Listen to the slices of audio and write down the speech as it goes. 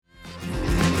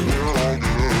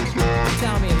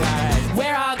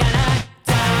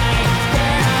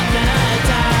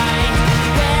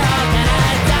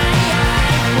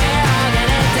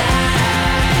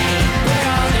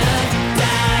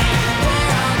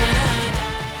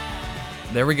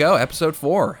There we go, episode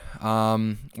 4.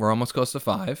 We're almost close to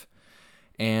 5.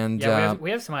 And Yeah, we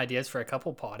have some ideas for a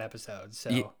couple pod episodes.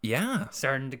 So yeah,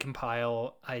 starting to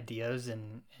compile ideas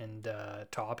and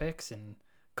topics and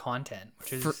content,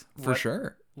 which is for what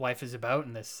sure. life is about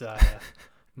in this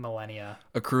millennia.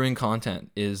 Accruing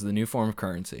content is the new form of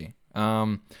currency.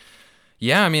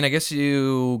 Yeah, I mean, I guess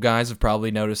you guys have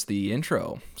probably noticed the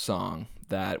intro song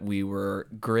that we were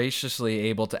graciously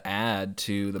able to add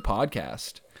to the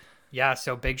podcast. Yeah,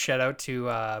 so big shout out to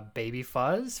Baby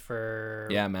Fuzz for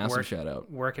massive shout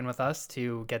out working with us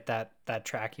to get that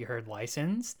track you heard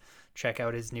licensed. Check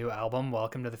out his new album,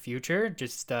 Welcome to the Future.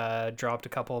 Just dropped a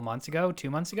couple of months ago, 2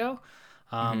 months ago.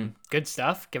 Good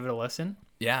stuff. Give it a listen.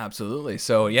 Yeah, absolutely.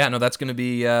 So yeah, no, that's going to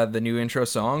be the new intro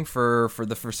song for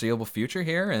the foreseeable future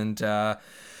here, and it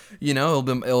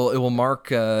will mark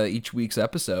each week's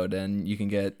episode, and you can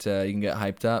get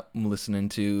hyped up listening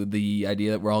to the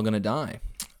idea that we're all going to die.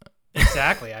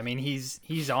 Exactly. I mean,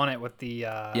 he's on it with the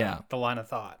line of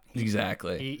thought.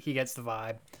 Exactly. He gets the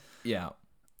vibe. Yeah.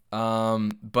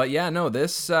 But yeah, no,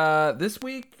 this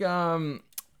week me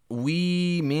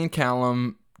and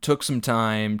Callum took some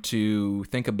time to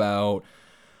think about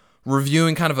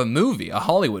reviewing kind of a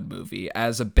Hollywood movie,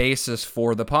 as a basis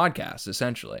for the podcast,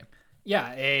 essentially.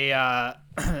 Yeah,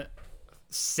 a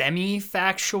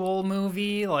semi-factual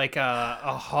movie, like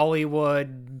a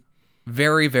Hollywood.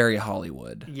 Very, very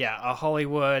Hollywood. Yeah, a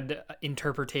Hollywood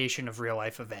interpretation of real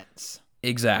life events.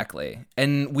 Exactly.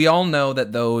 And we all know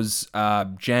that those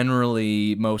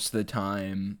generally, most of the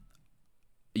time,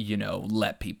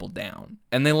 let people down.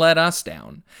 And they let us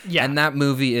down. Yeah. And that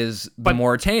movie is The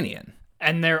Mauritanian.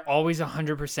 And they're always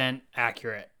 100%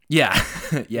 accurate. Yeah.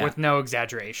 Yeah. With no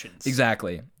exaggerations.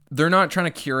 Exactly. They're not trying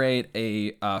to curate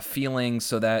a feeling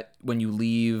so that when you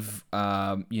leave,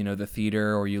 the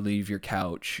theater or you leave your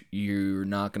couch, you're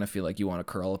not going to feel like you want to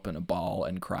curl up in a ball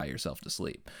and cry yourself to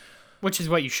sleep. Which is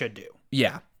what you should do.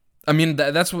 Yeah. I mean,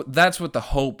 that's what the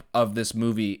hope of this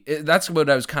movie, that's what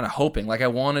I was kind of hoping. Like, I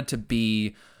wanted to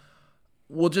be,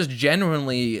 just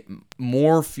genuinely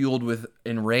more fueled with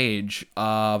enrage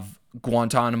of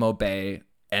Guantanamo Bay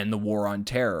and the war on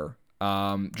terror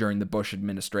during the Bush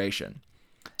administration.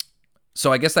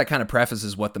 So I guess that kind of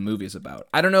prefaces what the movie is about.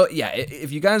 I don't know. Yeah,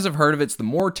 if you guys have heard of it, it's The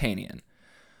Mauritanian.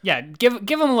 Yeah, give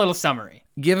him a little summary.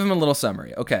 Give him a little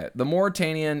summary. Okay, The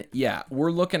Mauritanian, yeah,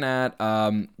 we're looking at,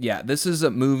 this is a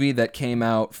movie that came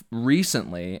out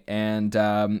recently, and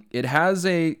it has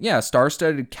a,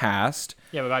 star-studded cast.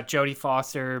 Yeah, we got Jodie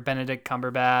Foster, Benedict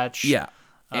Cumberbatch. Yeah.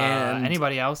 And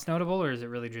anybody else notable, or is it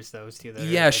really just those two?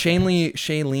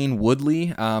 Shailene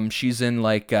Woodley. She's in,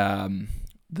 like,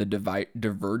 the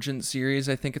Divergent series,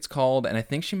 I think it's called, and I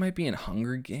think she might be in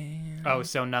Hunger Games. Oh,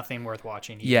 so nothing worth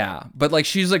watching either. Yeah, but like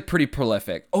she's like pretty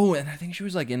prolific. Oh, and I think she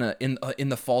was like in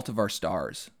the Fault in Our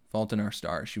Stars.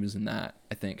 She was in that,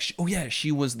 I think.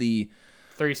 She was the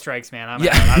Three Strikes, man. I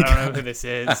don't know who this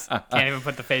is. Can't even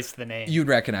put the face to the name. You'd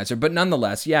recognize her, but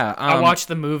nonetheless, yeah. I watched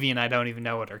the movie and I don't even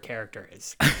know what her character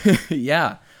is.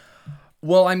 Yeah.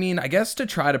 Well, I mean, I guess to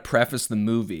try to preface the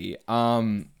movie,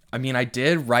 I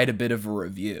did write a bit of a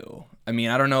review. I mean,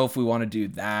 I don't know if we want to do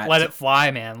that. Let it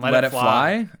fly, man. Let it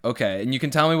fly? Okay, and you can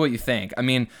tell me what you think. I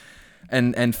mean,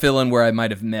 and fill in where I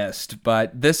might have missed,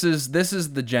 but this is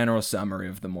the general summary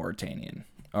of The Mauritanian.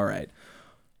 All right.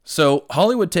 So,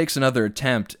 Hollywood takes another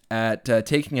attempt at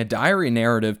taking a diary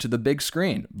narrative to the big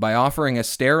screen by offering a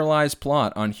sterilized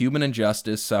plot on human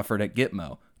injustice suffered at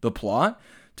Gitmo. The plot?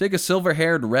 Take a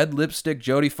silver-haired, red lipstick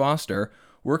Jodie Foster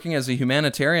working as a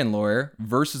humanitarian lawyer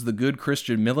versus the good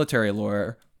Christian military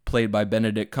lawyer, played by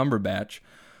Benedict Cumberbatch,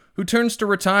 who turns to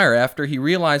retire after he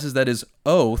realizes that his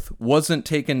oath wasn't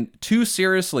taken too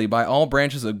seriously by all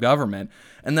branches of government,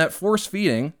 and that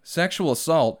force-feeding, sexual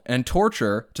assault, and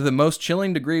torture to the most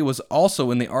chilling degree was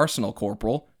also in the arsenal,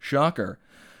 Corporal. Shocker.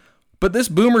 But this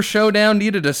boomer showdown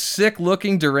needed a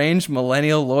sick-looking, deranged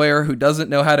millennial lawyer who doesn't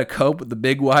know how to cope with the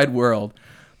big wide world.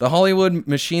 The Hollywood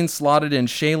machine slotted in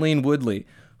Shailene Woodley,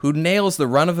 who nails the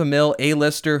run-of-the-mill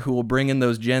A-lister who will bring in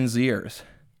those Gen Zers.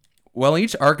 While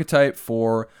each archetype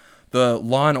for the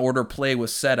Law and Order play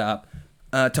was set up,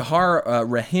 Tahar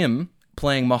Rahim,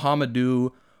 playing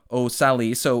Mohamedou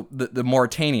O'Sali, so the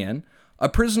Mauritanian, a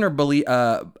prisoner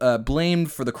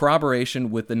blamed for the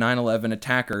corroboration with the 9/11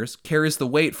 attackers, carries the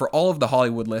weight for all of the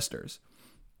Hollywood listers.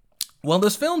 While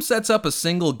this film sets up a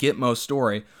single Gitmo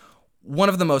story, one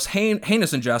of the most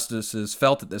heinous injustices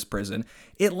felt at this prison,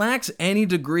 it lacks any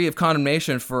degree of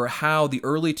condemnation for how the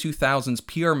early 2000s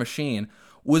PR machine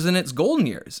was in its golden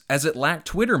years, as it lacked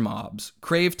Twitter mobs,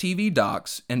 Crave TV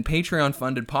docs, and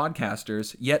Patreon-funded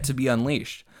podcasters yet to be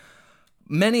unleashed.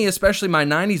 Many, especially my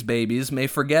 90s babies, may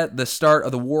forget the start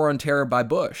of the War on Terror by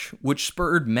Bush, which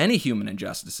spurred many human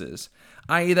injustices,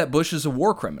 i.e. that Bush is a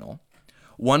war criminal.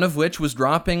 One of which was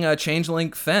dropping a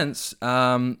chain-link fence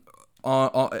in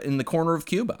the corner of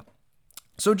Cuba.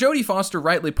 So Jodie Foster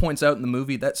rightly points out in the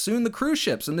movie that soon the cruise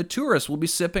ships and the tourists will be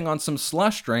sipping on some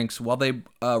slush drinks while they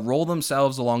roll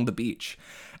themselves along the beach.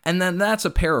 And then that's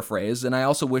a paraphrase, and I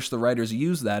also wish the writers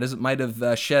used that, as it might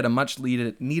have shed a much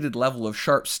needed level of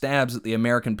sharp stabs at the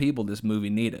American people this movie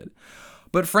needed.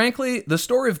 But frankly, the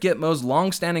story of Gitmo's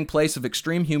long-standing place of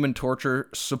extreme human torture,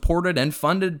 supported and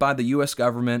funded by the U.S.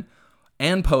 government,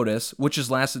 and POTUS, which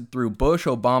has lasted through Bush,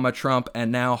 Obama, Trump,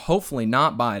 and now hopefully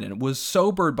not Biden, was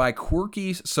sobered by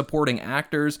quirky supporting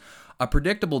actors, a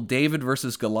predictable David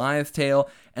versus Goliath tale,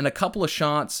 and a couple of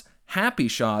happy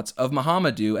shots of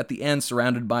Muhammadu at the end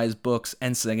surrounded by his books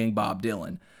and singing Bob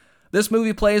Dylan. This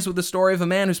movie plays with the story of a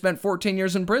man who spent 14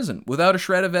 years in prison without a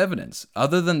shred of evidence.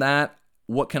 Other than that,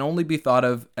 what can only be thought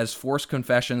of as forced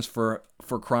confessions for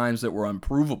crimes that were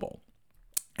unprovable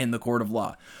in the court of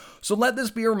law. So let this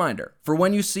be a reminder for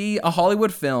when you see a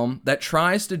Hollywood film that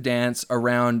tries to dance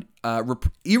around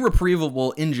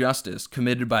irretrievable injustice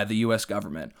committed by the U.S.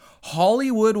 government.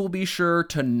 Hollywood will be sure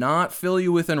to not fill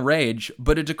you with enrage,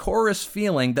 but a decorous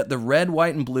feeling that the red,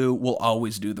 white, and blue will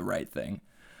always do the right thing.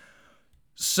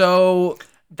 So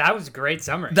that was a great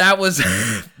summary. That is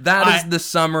the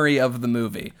summary of the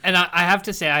movie. And I have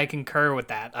to say I concur with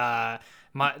that.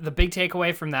 The big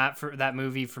takeaway from that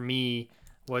movie for me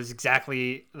was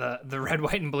exactly the red,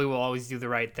 white, and blue will always do the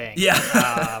right thing.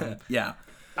 Yeah.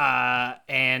 Yeah.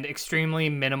 And extremely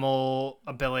minimal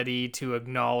ability to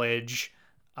acknowledge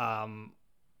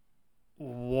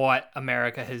what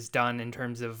America has done in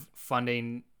terms of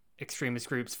funding extremist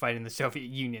groups fighting the Soviet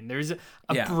Union. There's a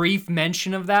brief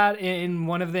mention of that in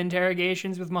one of the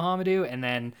interrogations with Muhammadu, and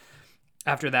then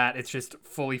after that, it's just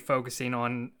fully focusing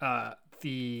on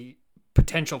the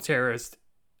potential terrorist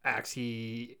acts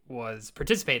he was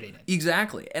participating in.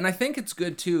 Exactly. And I think it's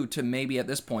good too to maybe at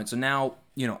this point, so now,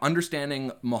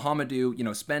 understanding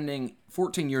Muhammadu, spending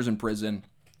 14 years in prison,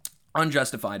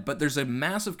 unjustified, but there's a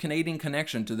massive Canadian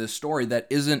connection to this story that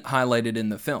isn't highlighted in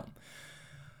the film.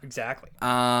 Exactly.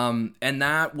 And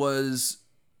that was,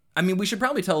 we should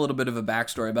probably tell a little bit of a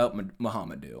backstory about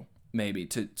Muhammadu, maybe,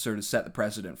 to sort of set the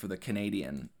precedent for the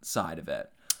Canadian side of it.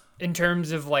 In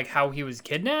terms of how he was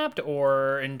kidnapped,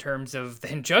 or in terms of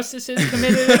the injustices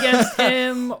committed against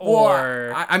him,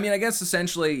 or I guess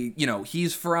essentially,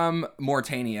 he's from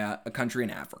Mauritania, a country in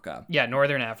Africa. Yeah,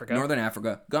 Northern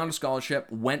Africa. Got a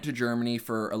scholarship, went to Germany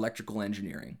for electrical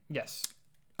engineering. Yes.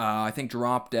 I think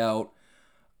dropped out,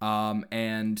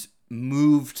 and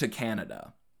moved to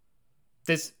Canada.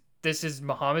 This is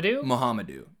Muhammadu?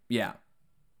 Muhammadu, yeah.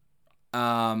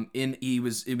 He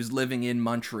was living in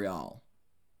Montreal.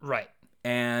 Right.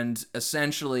 And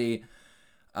essentially,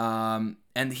 and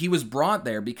he was brought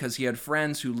there because he had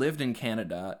friends who lived in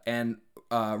Canada and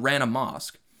ran a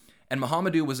mosque. And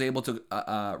Muhammadu was able to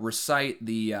recite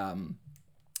the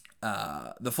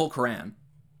full Quran.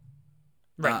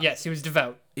 Right. Yes, he was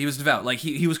devout. He was devout.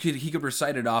 He could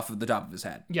recite it off of the top of his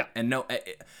head. Yeah. And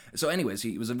so anyways,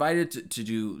 he was invited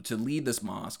to lead this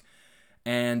mosque,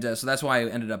 and so that's why I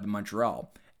ended up in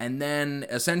Montreal. And then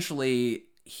essentially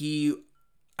he,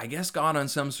 I guess, got on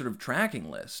some sort of tracking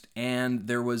list, and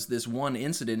there was this one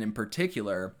incident in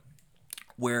particular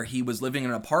where he was living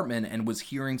in an apartment and was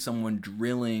hearing someone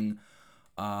drilling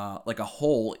a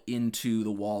hole into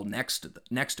the wall next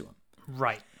to him.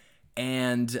 Right.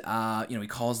 And he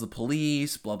calls the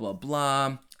police, blah blah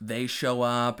blah. They show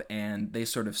up and they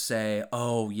sort of say,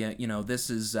 "Oh yeah, this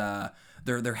is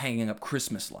they're hanging up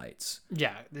Christmas lights."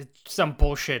 Yeah, it's some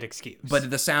bullshit excuse. But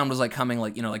the sound was coming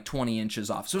 20 inches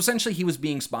off. So essentially he was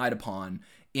being spied upon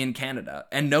in Canada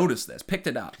and noticed this, picked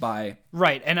it up by...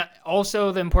 Right. And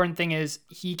also the important thing is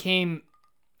he came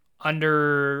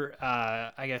under,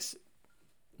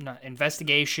 not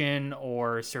investigation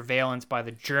or surveillance by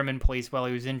the German police while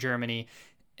he was in Germany.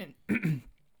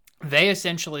 They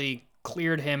essentially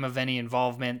cleared him of any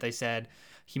involvement. They said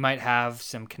he might have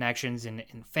some connections in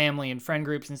family and friend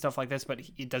groups and stuff like this, but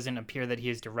it doesn't appear that he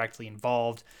is directly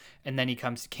involved. And then he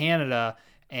comes to Canada,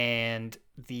 and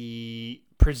the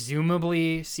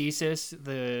presumably CSIS,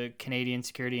 the Canadian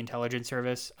Security Intelligence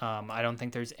Service, I don't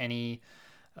think there's any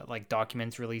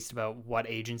documents released about what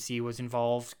agency was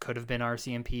involved. Could have been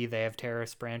RCMP. They have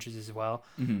terrorist branches as well.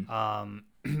 Mm-hmm.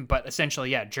 But essentially,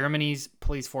 yeah, Germany's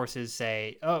police forces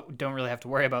say, "Oh, don't really have to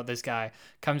worry about this guy."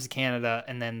 Comes to Canada,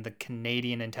 and then the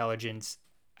Canadian intelligence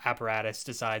apparatus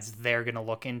decides they're going to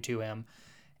look into him,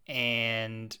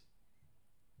 and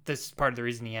this is part of the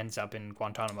reason he ends up in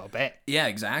Guantanamo Bay. Yeah,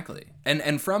 exactly.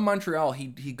 And from Montreal,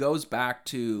 he goes back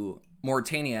to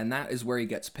Mauritania, and that is where he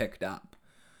gets picked up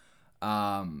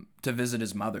to visit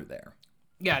his mother there.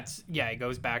 Yeah, he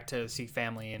goes back to see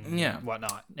family and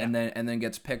whatnot. Yeah. And then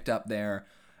gets picked up there,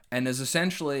 and is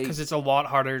essentially, because it's a lot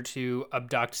harder to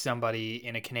abduct somebody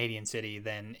in a Canadian city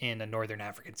than in a Northern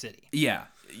African city. Yeah,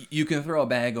 you can throw a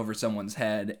bag over someone's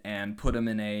head and put them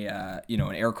in a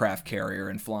an aircraft carrier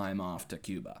and fly them off to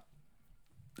Cuba.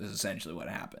 This is essentially what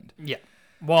happened. Yeah.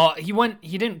 Well,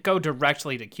 he didn't go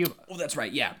directly to Cuba. Oh, that's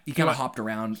right. Yeah, he kind of hopped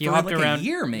around. He hopped around a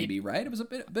year, maybe, right? It was a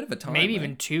bit of a time. Maybe right?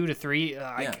 even 2 to 3.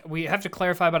 We have to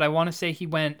clarify, but I want to say he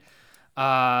went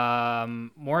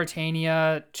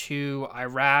Mauritania to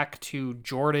Iraq to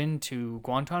Jordan to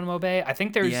Guantanamo Bay. I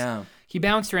think he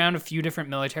bounced around a few different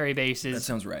military bases. That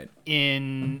sounds right.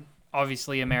 In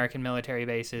obviously American military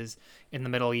bases in the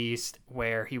Middle East,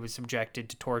 where he was subjected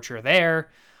to torture there.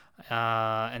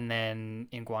 And then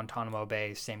in Guantanamo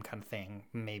Bay, same kind of thing.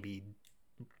 Maybe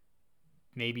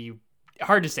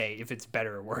hard to say if it's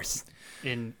better or worse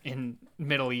in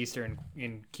Middle East or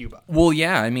in Cuba. Well,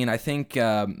 yeah. I mean, I think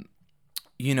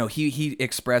he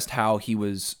expressed how he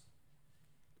was,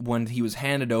 when he was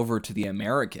handed over to the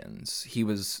Americans, he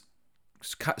was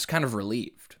kind of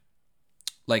relieved.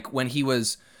 Like when he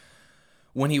was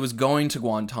going to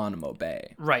Guantanamo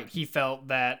Bay, right? He felt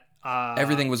that.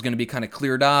 Everything was going to be kind of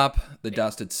cleared up. The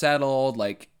dust had settled.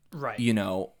 Like, right.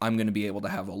 I'm going to be able to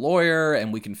have a lawyer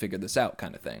and we can figure this out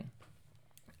kind of thing.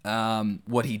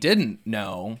 What he didn't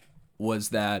know was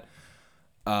that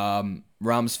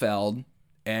Rumsfeld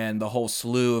and the whole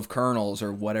slew of colonels,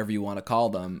 or whatever you want to call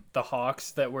them, the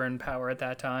hawks that were in power at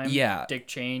that time. Yeah. Dick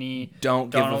Cheney,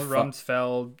 Donald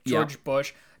Rumsfeld, George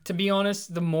Bush. To be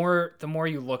honest, the more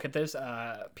you look at this,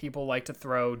 people like to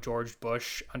throw George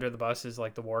Bush under the bus as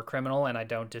like the war criminal, and I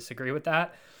don't disagree with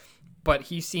that. But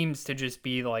he seems to just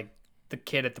be like the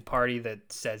kid at the party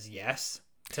that says yes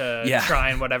to try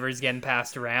and whatever's getting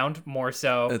passed around. More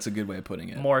so, that's a good way of putting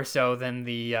it. More so than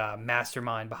the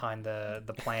mastermind behind the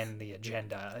plan and the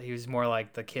agenda. He was more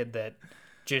like the kid that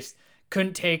just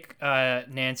couldn't take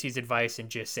Nancy's advice and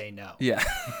just say no. Yeah,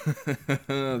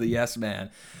 the yes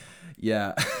man.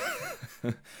 Yeah.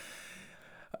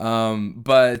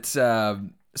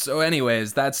 So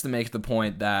anyways, that's to make the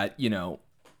point that,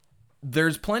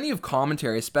 there's plenty of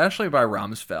commentary, especially by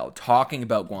Rumsfeld, talking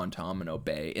about Guantanamo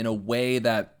Bay in a way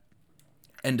that,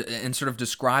 and sort of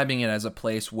describing it as a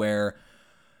place where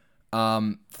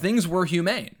things were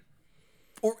humane.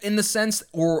 Or in the sense,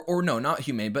 or no, not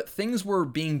humane, but things were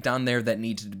being done there that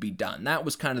needed to be done. That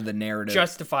was kind of the narrative.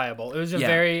 Justifiable. It was a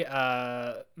very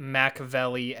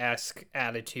Machiavelli-esque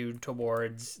attitude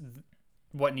towards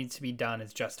what needs to be done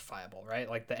is justifiable, right?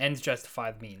 Like the ends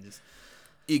justify the means.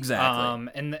 Exactly.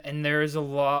 And there's a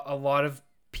lot of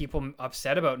people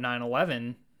upset about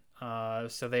 9/11,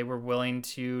 so they were willing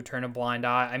to turn a blind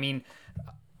eye. I mean,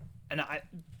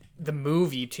 the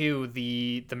movie too,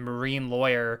 the Marine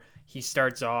lawyer. He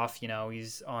starts off,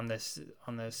 he's on this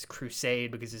crusade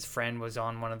because his friend was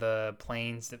on one of the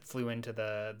planes that flew into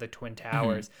the Twin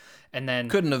Towers, and then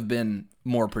couldn't have been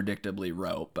more predictably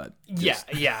wrote, but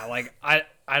yeah. Like I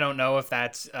don't know if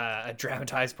that's a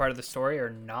dramatized part of the story or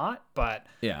not, but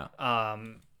yeah,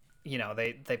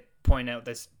 they point out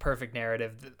this perfect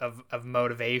narrative of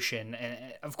motivation,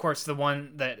 and of course the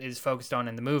one that is focused on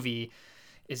in the movie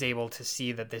is able to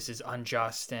see that this is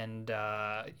unjust and,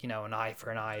 an eye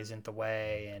for an eye isn't the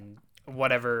way, and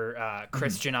whatever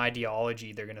Christian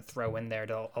ideology they're going to throw in there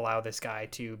to allow this guy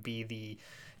to be the,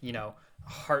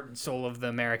 heart and soul of the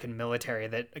American military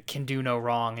that can do no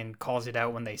wrong and calls it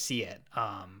out when they see it.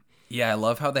 Yeah, I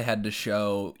love how they had to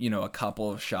show, a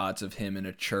couple of shots of him in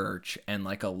a church and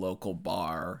like a local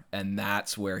bar, and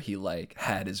that's where he like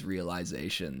had his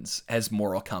realizations as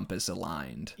moral compass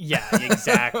aligned. Yeah,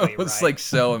 exactly. It's like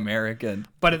so American.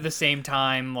 But at the same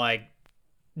time, like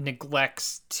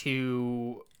neglects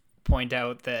to point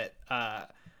out that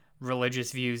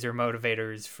religious views are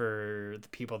motivators for the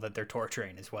people that they're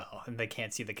torturing as well, and they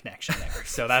can't see the connection there.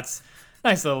 So that's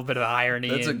nice little bit of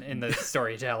irony in the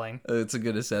storytelling. It's a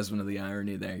good assessment of the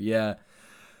irony there. Yeah.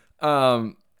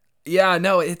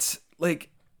 No, it's like,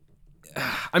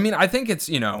 I mean, I think it's,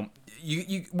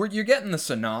 you're getting the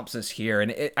synopsis here,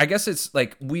 and I guess it's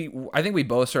like I think we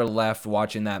both sort of left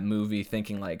watching that movie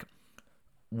thinking like,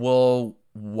 well,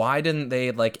 why didn't they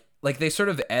like they sort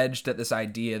of edged at this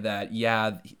idea that,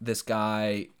 this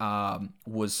guy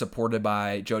was supported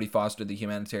by Jodie Foster, the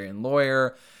humanitarian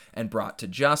lawyer, and brought to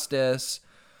justice.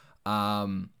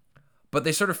 But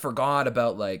they sort of forgot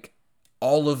about like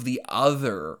all of the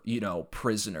other,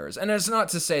 prisoners. And it's not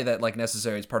to say that like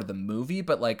necessarily it's part of the movie,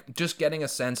 but like just getting a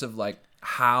sense of like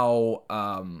how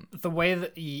the way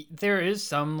that there is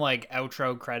some like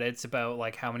outro credits about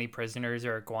like how many prisoners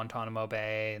are at Guantanamo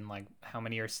Bay and like how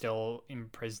many are still in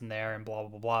prison there and blah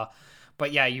blah blah.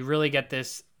 But yeah, you really get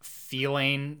this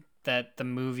feeling that the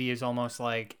movie is almost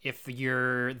like if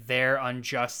you're there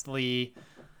unjustly,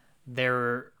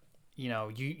 there,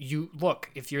 you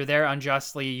look, if you're there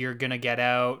unjustly, you're gonna get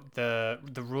out. The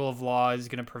rule of law is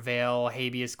gonna prevail.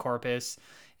 Habeas corpus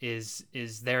is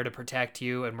there to protect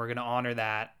you, and we're gonna honor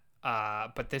that.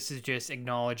 But this is just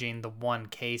acknowledging the one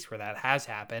case where that has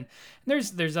happened. And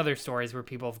there's other stories where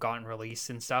people have gotten released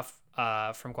and stuff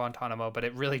from Guantanamo, but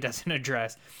it really doesn't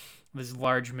address this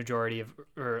large majority of,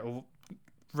 or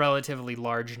relatively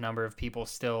large number of people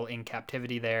still in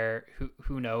captivity there.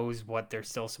 Who knows what they're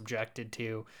still subjected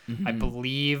to. I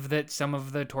believe that some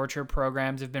of the torture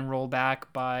programs have been rolled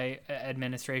back by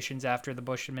administrations after the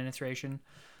Bush administration,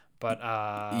 but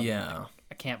yeah,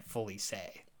 I can't fully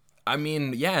say. I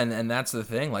mean, yeah, and that's the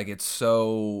thing. Like, it's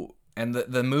so, and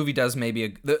the movie does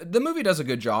the movie does a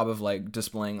good job of like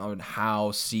displaying on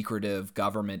how secretive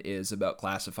government is about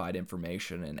classified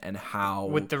information and how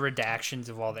with the redactions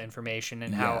of all the information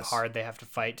and how hard they have to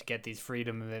fight to get these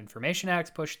Freedom of Information Acts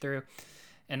pushed through.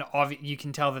 And you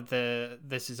can tell that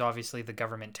this is obviously the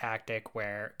government tactic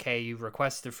where, okay, you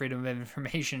request the Freedom of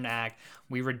Information Act,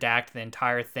 we redact the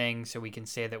entire thing so we can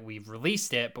say that we've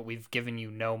released it, but we've given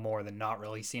you no more than not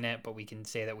releasing it, but we can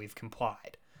say that we've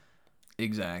complied.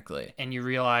 Exactly. And you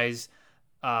realize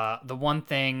the one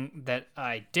thing that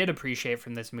I did appreciate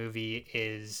from this movie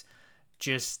is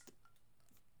just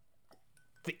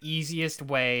the easiest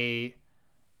way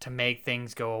to make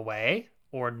things go away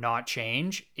or not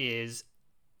change is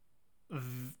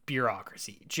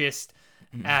bureaucracy. Just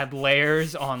add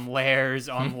layers on layers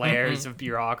on layers of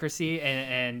bureaucracy,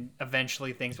 and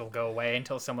eventually things will go away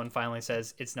until someone finally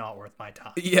says it's not worth my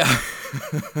time. Yeah.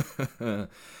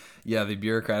 Yeah, the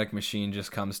bureaucratic machine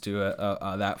just comes to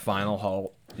that final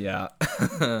halt. Yeah.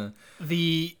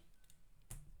 The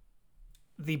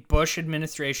Bush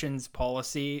administration's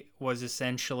policy was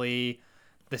essentially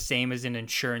the same as an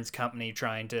insurance company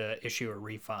trying to issue a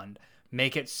refund.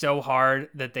 Make it so hard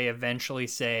that they eventually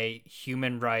say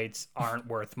human rights aren't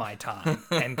worth my time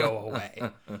and go away.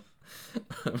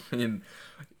 I mean,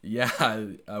 yeah,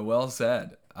 well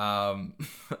said.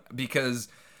 Because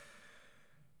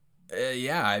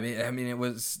yeah, I mean, it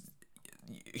was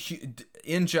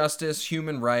injustice,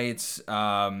 human rights.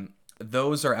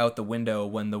 Those are out the window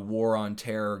when the war on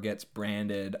terror gets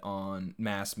branded on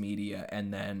mass media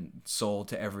and then sold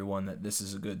to everyone that this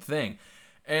is a good thing.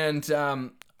 And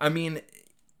I mean,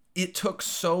 it took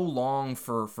so long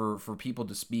for people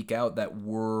to speak out that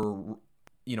were,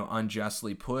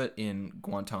 unjustly put in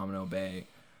Guantanamo Bay.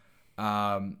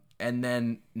 And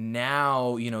then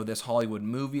now, this Hollywood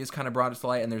movie has kind of brought it to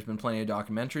light, and there's been plenty of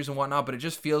documentaries and whatnot, but it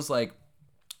just feels like,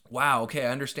 wow, okay,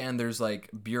 I understand there's like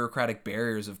bureaucratic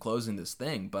barriers of closing this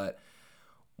thing, but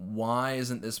why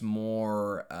isn't this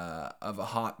more of a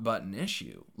hot button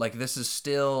issue? Like, this is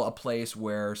still a place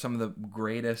where some of the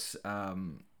greatest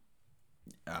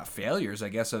failures, I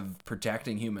guess, of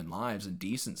protecting human lives and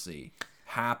decency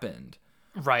happened.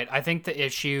 Right. I think the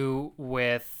issue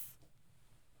with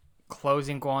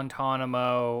closing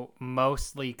Guantanamo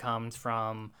mostly comes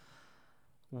from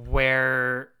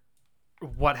what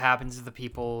happens to the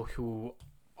people who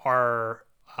are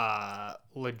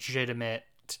legitimate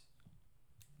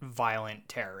violent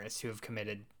terrorists who have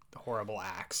committed horrible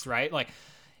acts, right? Like,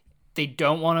 they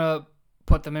don't want to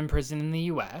put them in prison in the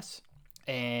US,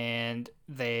 and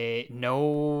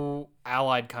no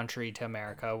allied country to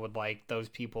America would like those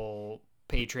people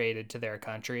patriated to their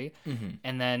country.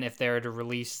 And then if they're to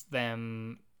release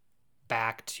them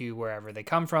back to wherever they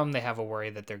come from, they have a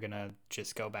worry that they're gonna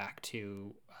just go back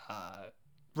to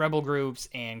rebel groups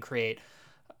and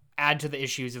add to the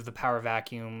issues of the power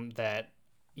vacuum that,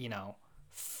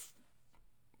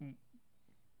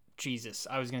 Jesus,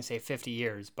 I was gonna say 50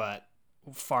 years, but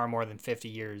far more than 50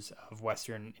 years of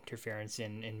Western interference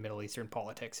in Middle Eastern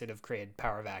politics that have created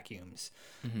power vacuums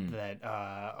that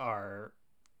are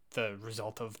the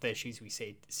result of the issues we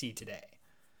see today.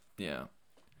 Yeah.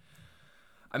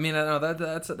 I mean, I know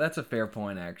that's a fair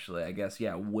point, actually. I guess,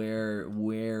 yeah. Where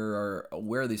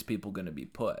are these people going to be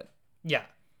put? Yeah.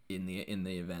 In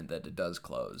the event that it does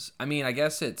close, I mean, I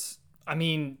guess it's. I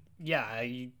mean, yeah,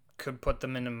 you could put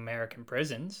them in American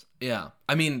prisons. Yeah,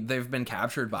 I mean, they've been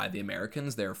captured by the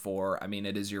Americans. Therefore, I mean,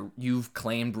 you've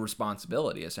claimed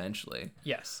responsibility essentially.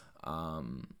 Yes.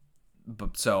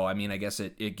 but so I mean, I guess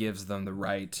it gives them the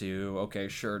right to, okay,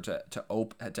 sure,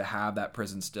 to have that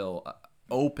prison still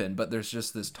open, but there's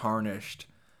just this tarnished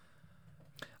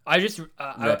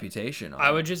reputation.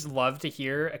 I would just love to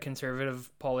hear a conservative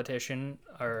politician,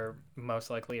 or most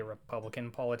likely a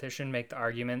Republican politician, make the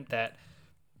argument that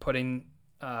putting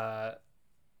the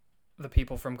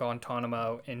people from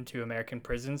Guantanamo into American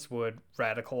prisons would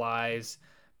radicalize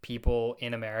people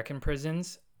in American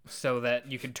prisons, so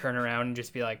that you could turn around and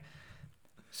just be like,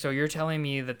 so you're telling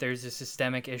me that there's a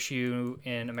systemic issue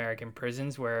in American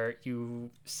prisons where you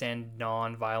send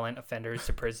non-violent offenders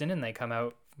to prison and they come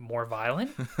out more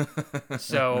violent?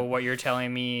 So what you're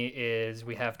telling me is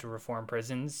we have to reform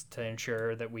prisons to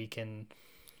ensure that we can...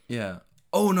 Yeah.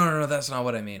 Oh, no, that's not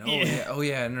what I mean. Oh,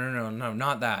 yeah. No,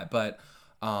 not that. But,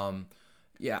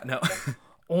 yeah, no.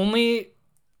 Only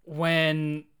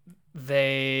when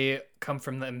they come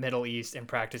from the Middle East and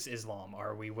practice Islam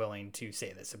are we willing to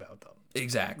say this about them.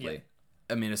 Exactly. Yeah.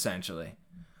 I mean, essentially.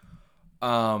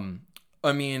 I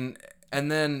mean,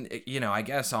 and then, I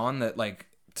guess on that, like,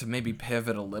 to maybe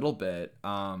pivot a little bit,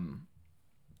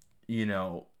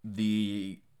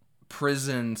 the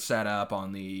prison set up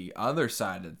on the other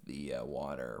side of the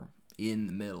water in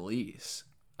the Middle East,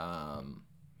 Abu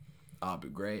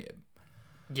Ghraib.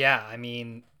 Yeah, I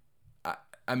mean,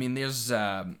 there's,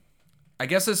 I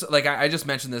guess this, like, I just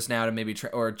mentioned this now to maybe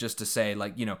or just to say,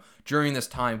 like, during this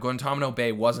time, Guantanamo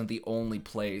Bay wasn't the only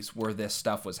place where this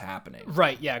stuff was happening.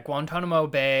 Right, yeah, Guantanamo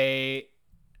Bay.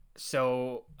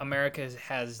 So America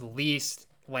has leased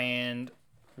in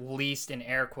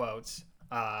air quotes,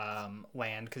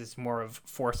 land, because it's more of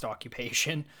forced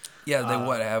occupation. Yeah,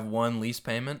 they have one lease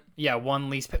payment? Yeah,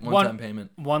 one time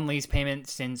payment. One lease payment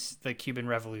since the Cuban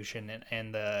Revolution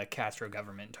and the Castro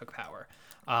government took power.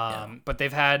 But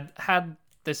they've had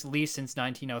this lease since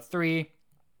 1903,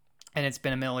 and it's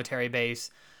been a military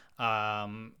base at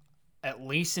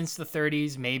least since the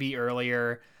 30s, maybe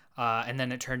earlier. And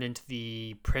then it turned into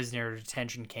the prisoner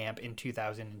detention camp in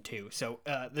 2002. So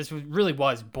this really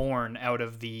was born out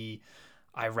of the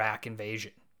Iraq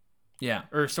invasion. Yeah.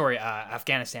 Or sorry,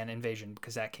 Afghanistan invasion,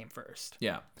 because that came first.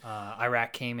 Yeah.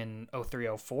 Iraq came in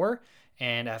 03-04,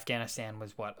 and Afghanistan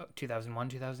was what, 2001,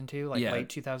 2002, like late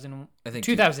 2000. I think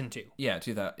 2002. Yeah,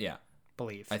 2000. Yeah.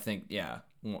 Believe. I think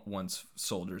once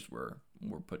soldiers were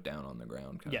put down on the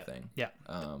ground, kind of thing. Yeah.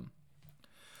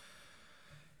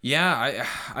 Yeah,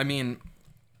 I mean,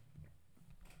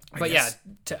 but yeah,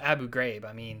 to Abu Ghraib,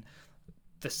 I mean,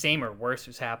 the same or worse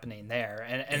was happening there,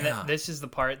 and this is the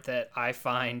part that I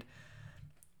find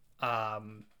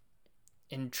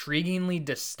intriguingly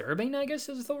disturbing, I guess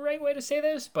is the right way to say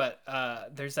this. But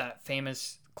there's that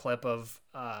famous clip of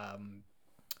man,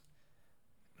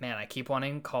 I keep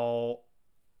wanting to call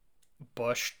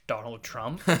Bush Donald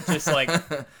Trump, just like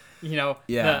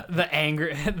the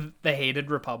anger, the hated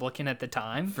Republican at the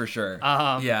time, for sure.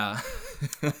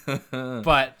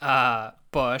 But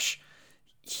Bush,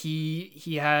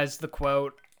 he has the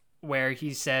quote where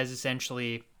he says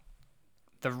essentially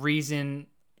the reason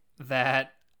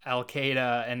that Al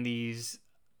Qaeda and these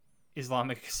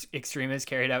Islamic extremists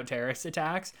carried out terrorist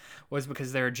attacks was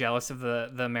because they were jealous of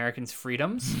the Americans'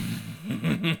 freedoms.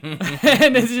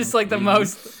 And it's just like the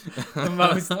most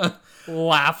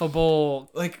laughable,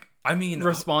 like, I mean,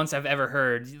 response I've ever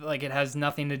heard. Like, it has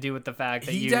nothing to do with the fact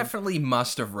that he definitely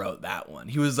must have wrote that one.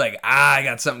 He was like, I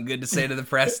got something good to say to the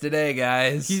press today,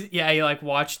 guys. He like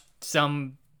watched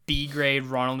some B-grade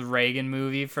Ronald Reagan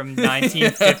movie from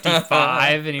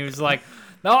 1955, and he was like,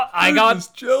 no, I got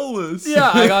jealous.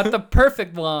 Yeah, I got the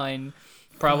perfect line.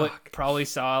 Probably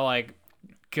saw like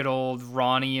good old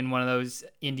Ronnie in one of those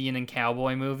Indian and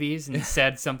cowboy movies and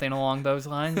said something along those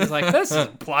lines. He's like, this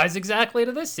applies exactly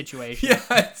to this situation.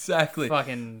 Yeah, exactly.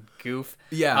 Fucking goof.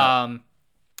 Yeah.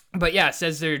 But yeah, it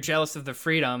says they're jealous of the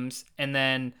freedoms, and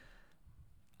then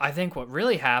I think what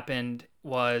really happened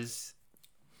was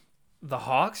the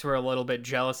Hawks were a little bit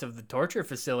jealous of the torture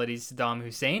facilities Saddam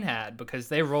Hussein had, because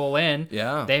they roll in,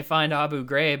 they find Abu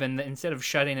Ghraib, and instead of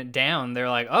shutting it down, they're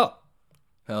like, oh,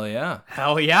 hell yeah,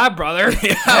 brother.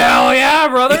 Hell yeah,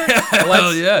 brother.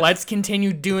 Hell yeah. Let's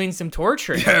continue doing some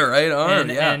torture. Yeah, right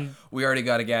on. And we already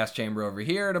got a gas chamber over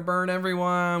here to burn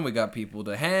everyone. We got people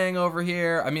to hang over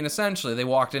here. I mean, essentially, they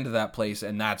walked into that place,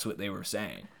 and that's what they were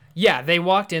saying. Yeah, they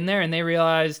walked in there, and they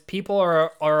realized people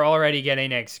are already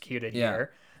getting executed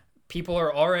here. People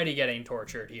are already getting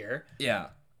tortured here. Yeah.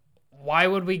 Why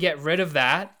would we get rid of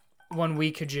that when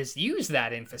we could just use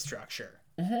that infrastructure?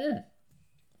 Mm-hmm.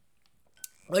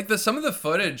 Like some of the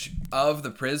footage of the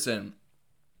prison,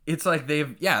 it's like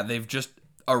they've just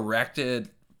erected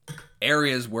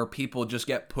areas where people just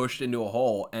get pushed into a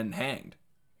hole and hanged.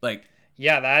 Like,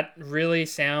 Yeah, that really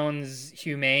sounds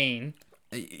humane.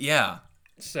 Yeah.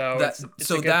 So That- it's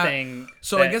so a good that- thing.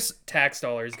 so that I guess- tax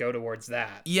dollars go towards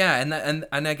that. Yeah, and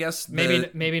I guess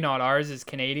Maybe not ours as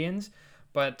Canadians,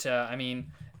 but I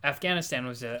mean, Afghanistan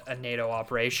was a NATO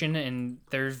operation, and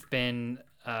there've been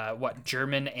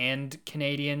German and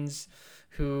Canadians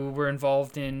who were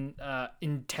involved in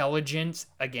intelligence,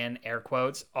 again air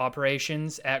quotes,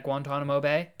 operations at Guantanamo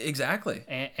Bay, exactly.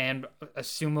 and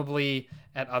assumably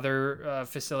at other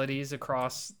facilities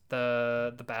across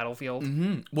the battlefield.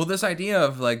 Well, this idea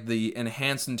of like the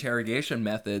enhanced interrogation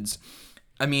methods,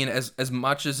 I mean, as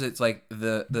much as it's like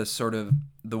the sort of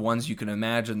the ones you can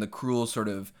imagine, the cruel sort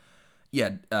of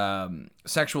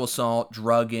sexual assault,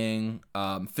 drugging,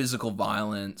 physical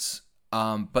violence.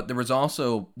 But there was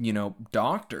also,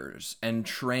 doctors and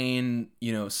trained,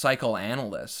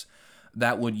 psychoanalysts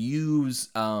that would use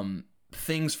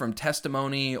things from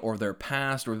testimony or their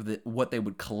past or what they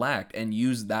would collect and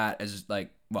use that as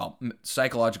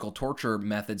psychological torture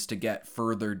methods to get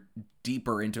further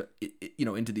deeper into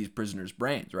these prisoners'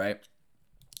 brains, right?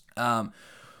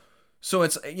 So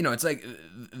it's like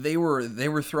they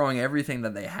were throwing everything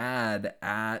that they had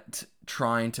at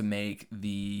trying to make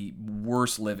the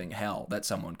worst living hell that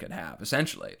someone could have,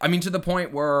 essentially. I mean, to the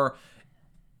point where,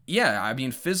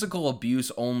 physical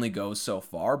abuse only goes so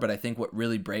far, but I think what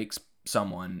really breaks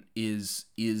someone is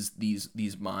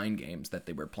these mind games that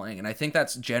they were playing. And I think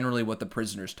that's generally what the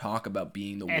prisoners talk about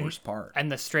being the worst part.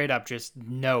 And the straight up just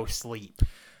no sleep.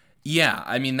 Yeah,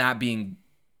 I mean, that being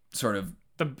sort of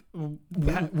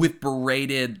with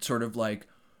berated sort of like,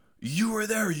 you were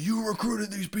there, you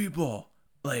recruited these people,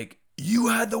 like you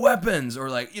had the weapons, or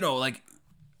like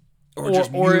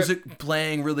just music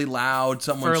playing really loud,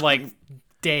 someone for like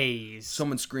days,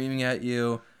 someone screaming at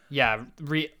you.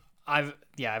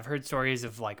 I've heard stories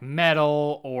of like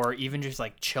metal or even just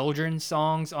like children's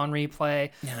songs on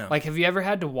replay. Yeah. Like, have you ever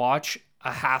had to watch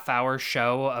a half-hour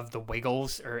show of the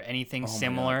Wiggles or anything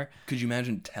similar? Could you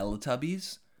imagine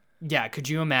Teletubbies? Yeah, could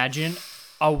you imagine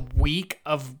a week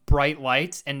of Bright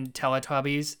Lights and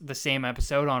Teletubbies, the same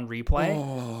episode on replay?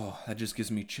 Oh, that just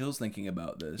gives me chills thinking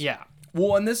about this. Yeah.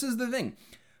 Well, and this is the thing.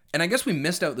 And I guess we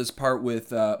missed out this part with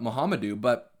Mohamedou,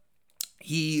 but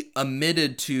he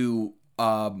admitted to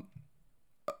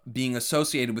being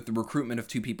associated with the recruitment of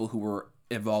two people who were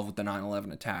involved with the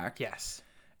 9/11 attack. Yes.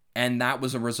 And that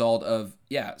was a result of,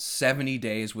 70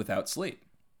 days without sleep.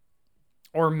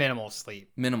 Or minimal sleep.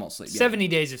 Minimal sleep. 70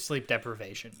 days of sleep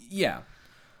deprivation. Yeah.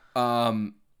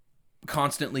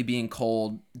 Constantly being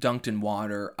cold, dunked in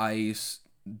water, ice,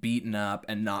 beaten up,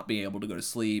 and not being able to go to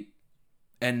sleep.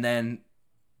 And then,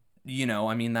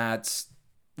 that's,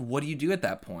 what do you do at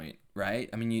that point, right?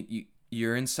 I mean,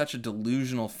 you're in such a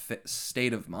delusional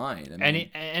state of mind. I mean,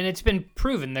 and it's been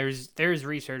proven. There's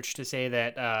research to say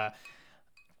that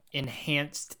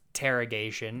enhanced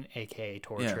interrogation, aka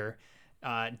torture,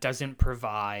 doesn't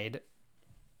provide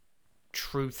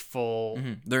truthful.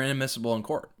 Mm-hmm. They're inadmissible in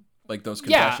court, like those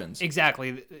confessions. Yeah,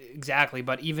 exactly.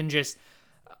 But even just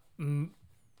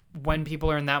when people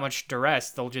are in that much duress,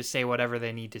 they'll just say whatever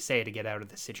they need to say to get out of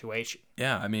the situation.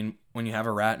 Yeah, I mean, when you have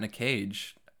a rat in a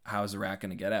cage, how is the rat going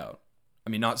to get out? I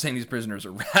mean, not saying these prisoners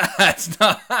are rats.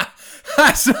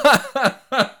 That's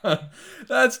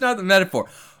not the metaphor.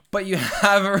 But you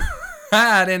have a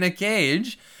rat in a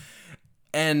cage,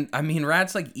 and I mean,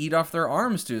 rats like eat off their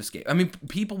arms to escape. I mean,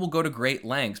 people will go to great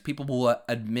lengths. People will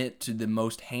admit to the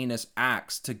most heinous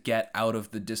acts to get out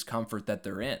of the discomfort that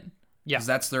they're in. Yeah, because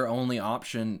that's their only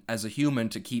option as a human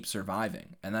to keep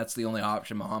surviving, and that's the only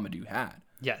option Mohamedou had.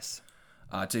 Yes,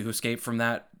 to escape from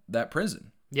that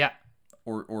prison. Yeah,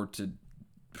 or to,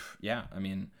 I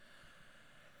mean,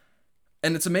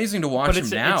 and it's amazing to watch him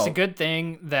now. It's a good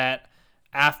thing that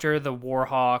after the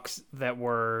Warhawks that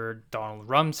were Donald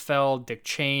Rumsfeld, Dick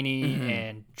Cheney,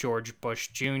 and George Bush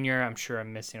Jr., I'm sure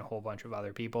I'm missing a whole bunch of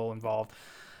other people involved,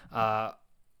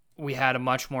 we had a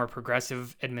much more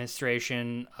progressive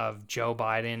administration of Joe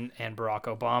Biden and Barack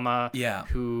Obama,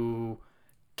 who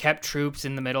kept troops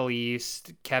in the Middle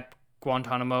East, kept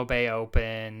Guantanamo Bay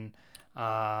open.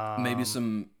 Maybe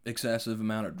some excessive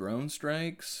amount of drone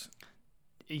strikes.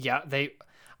 Yeah,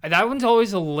 that one's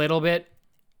always a little bit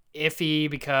iffy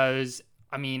because,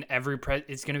 I mean,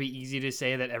 it's going to be easy to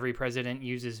say that every president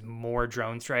uses more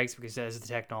drone strikes because as the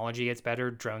technology gets better,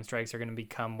 drone strikes are going to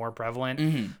become more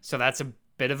prevalent. So that's a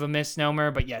bit of a misnomer,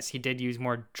 but yes, he did use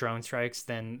more drone strikes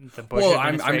than the Bush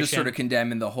administration. I'm just sort of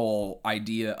condemning the whole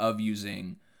idea of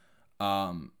using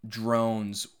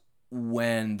drones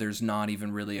when there's not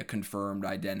even really a confirmed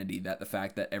identity, that the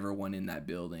fact that everyone in that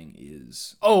building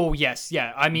is... Oh, yes,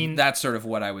 yeah. I mean... That's sort of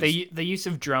what I was... The use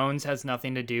of drones has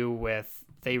nothing to do with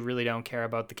they really don't care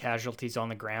about the casualties on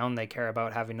the ground. They care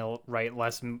about having to write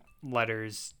less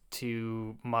letters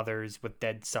to mothers with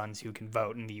dead sons who can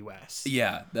vote in the U.S.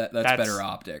 Yeah, that's better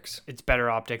optics. It's better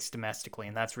optics domestically,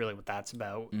 and that's really what that's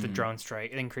about. The drone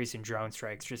strike, increase in drone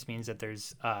strikes, just means that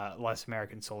there's less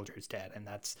American soldiers dead, and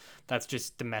that's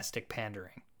just domestic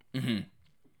pandering.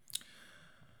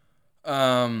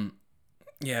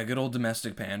 Yeah, good old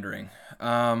domestic pandering.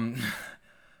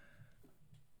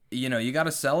 You got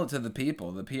to sell it to the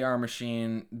people. The PR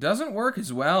machine doesn't work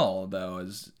as well though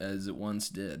as it once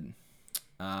did,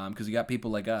 because you got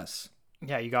people like us.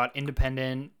 Yeah, you got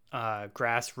independent,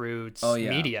 grassroots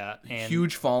media and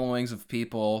huge followings of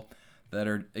people that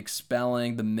are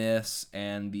expelling the myths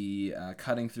and the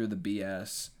cutting through the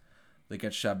BS that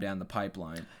gets shoved down the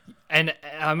pipeline. And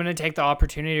I'm going to take the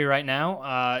opportunity right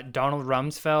now. Donald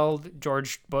Rumsfeld,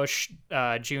 George Bush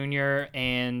Jr.,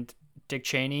 and Dick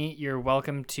Cheney, you're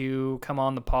welcome to come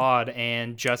on the pod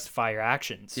and justify your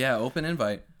actions. Yeah, open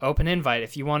invite. Open invite.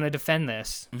 If you want to defend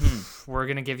this, we're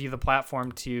going to give you the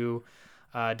platform to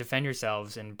defend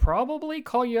yourselves and probably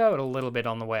call you out a little bit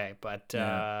on the way. But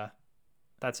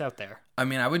that's out there. I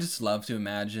mean, I would just love to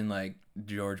imagine like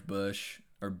George Bush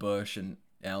or Bush and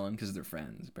Ellen, because they're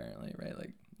friends apparently, right?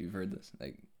 Like, you've heard this.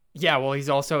 Like, yeah, well, he's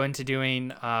also into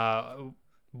doing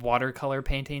watercolor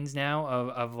paintings now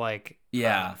of like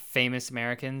famous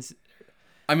Americans.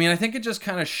 I mean, I think it just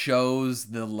kind of shows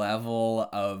the level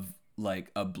of like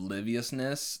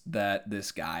obliviousness that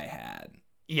this guy had.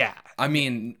 Yeah. I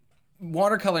mean,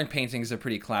 watercoloring painting is a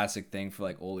pretty classic thing for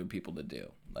like older people to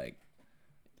do. Like,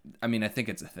 I mean, I think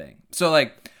it's a thing. So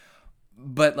like,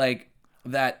 but like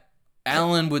that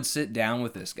Alan would sit down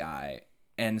with this guy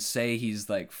and say he's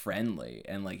like friendly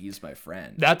and like he's my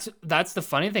friend. That's the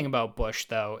funny thing about Bush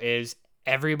though, is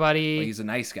everybody, like, he's a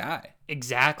nice guy.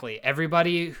 Exactly.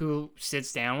 Everybody who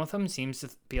sits down with him seems to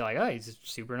be like, oh, he's a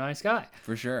super nice guy.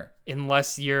 For sure.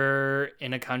 Unless you're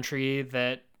in a country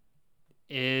that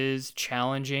is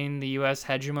challenging the U.S.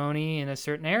 hegemony in a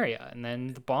certain area. And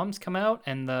then the bombs come out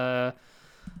and the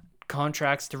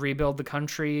contracts to rebuild the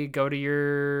country go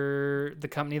to the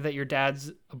company that your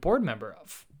dad's a board member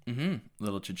of.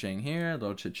 Little cha-ching here,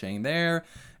 little cha-ching there.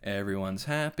 Everyone's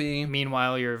happy.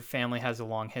 Meanwhile, your family has a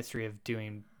long history of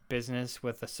doing business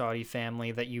with a Saudi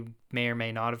family that you may or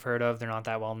may not have heard of. They're not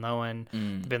that well known.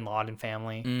 The Bin Laden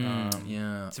family.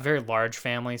 Yeah. It's a very large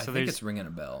family. So I think it's ringing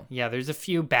a bell. Yeah, there's a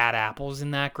few bad apples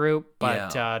in that group,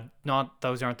 but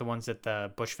those aren't the ones that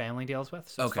the Bush family deals with.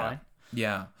 So it's fine.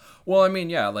 Yeah. Well, I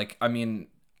mean,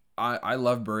 I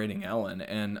love berating Ellen,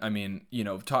 and I mean,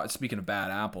 speaking of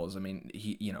bad apples, I mean,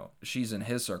 she's in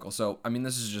his circle, so I mean,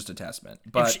 this is just a testament.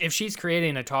 But if she's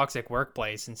creating a toxic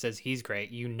workplace and says he's great,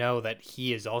 you know that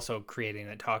he is also creating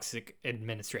a toxic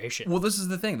administration. Well, this is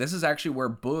the thing. This is actually where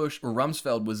Bush or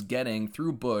Rumsfeld was getting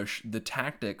through Bush the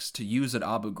tactics to use at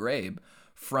Abu Ghraib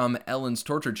from Ellen's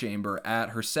torture chamber at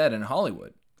her set in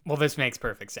Hollywood. Well, this makes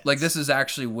perfect sense. Like, this is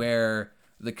actually where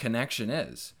the connection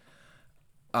is.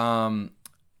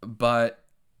 But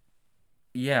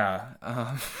yeah,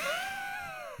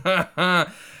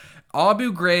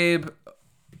 Abu Ghraib,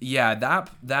 yeah,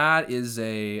 that is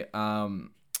a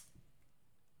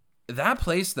that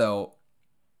place though.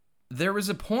 There was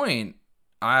a point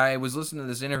I was listening to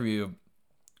this interview,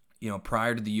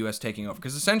 prior to the U.S. taking over,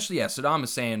 because essentially, Saddam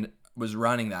Hussein was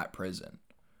running that prison.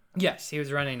 Yes, he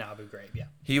was running Abu Ghraib, yeah.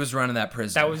 He was running that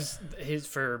prison. That was his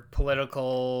for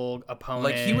political opponents.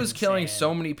 Like, he was killing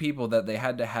so many people that they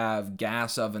had to have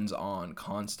gas ovens on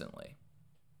constantly.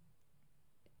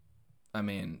 I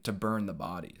mean, to burn the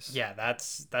bodies. Yeah,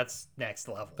 that's next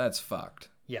level. That's fucked.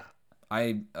 Yeah.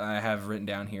 I have written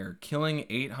down here, killing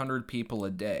 800 people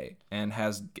a day and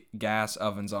has gas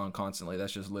ovens on constantly.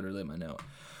 That's just literally my note.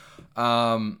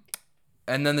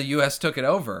 And then the U.S. took it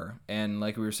over and,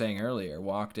 like we were saying earlier,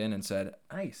 walked in and said,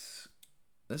 nice,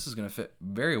 this is going to fit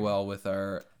very well with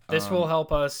our... This will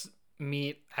help us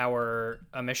meet our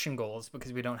emission goals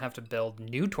because we don't have to build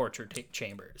new torture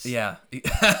chambers. Yeah.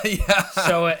 Yeah.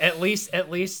 So at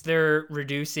least they're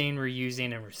reducing,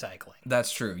 reusing, and recycling.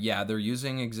 That's true. Yeah, they're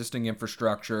using existing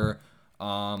infrastructure,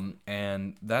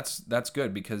 and that's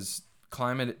good because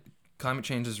climate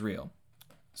change is real.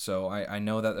 So I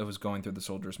know that it was going through the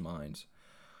soldiers' minds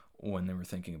when they were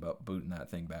thinking about booting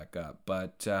that thing back up.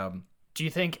 But do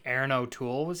you think Aaron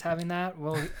O'Toole was having that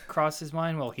cross his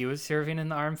mind while he was serving in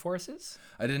the armed forces?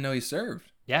 I didn't know he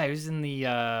served. Yeah, he was in the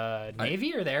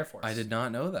Navy or the Air Force. I did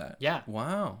not know that. Yeah.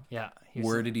 Wow. Yeah.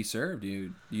 Where did he serve? Do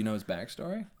you know his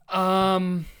backstory?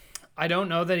 I don't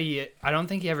know that I don't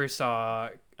think he ever saw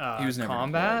he was never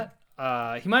combat.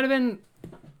 He might have been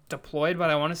deployed, but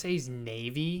I want to say he's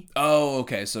Navy. Oh,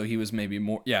 okay. So he was maybe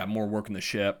more working the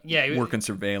ship. Yeah, working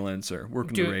surveillance or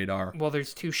working the radar. Well,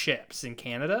 there's 2 ships in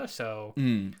Canada, so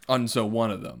So one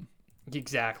of them.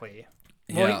 exactly.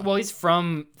 Yeah. Well, he's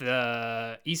from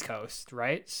the East Coast,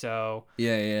 right? So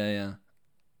Yeah.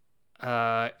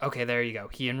 okay, there you go.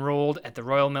 He enrolled at the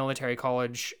Royal Military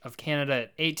College of Canada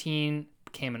at 18,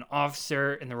 became an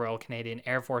officer in the Royal Canadian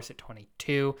Air Force at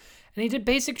 22, and he did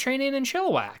basic training in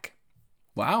Chilliwack.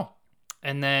 Wow.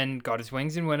 And then got his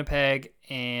wings in Winnipeg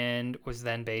and was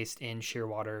then based in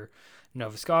Shearwater,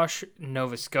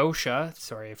 Nova Scotia.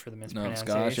 Sorry for the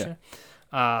mispronunciation.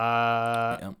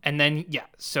 And then,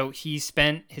 so he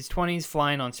spent his 20s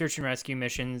flying on search and rescue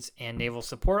missions and naval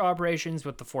support operations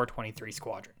with the 423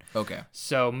 Squadron. Okay.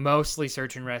 So mostly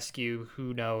search and rescue.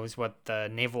 Who knows what the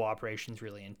naval operations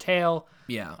really entail.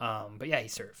 Yeah. But yeah, he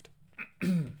served.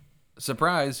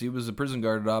 Surprise, he was a prison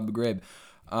guard at Abu Ghraib.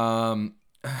 I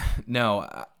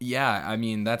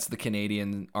mean, that's the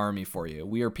Canadian Army for you.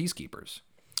 We are peacekeepers.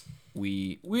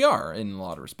 We are in a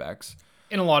lot of respects.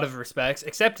 In a lot of respects,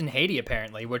 except in Haiti,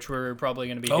 apparently, which we're probably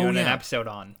going to be doing an episode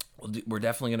on. We're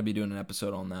definitely going to be doing an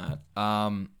episode on that.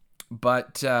 Going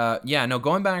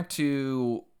back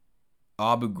to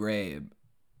Abu Ghraib.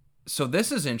 So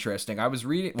this is interesting. I was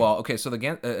reading. Well, okay. So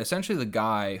essentially the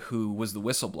guy who was the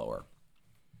whistleblower.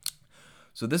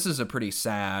 So this is a pretty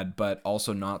sad but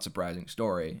also not surprising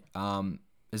story.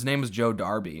 His name was Joe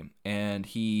Darby, and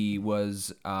he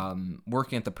was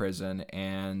working at the prison,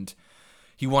 and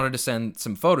he wanted to send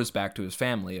some photos back to his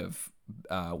family of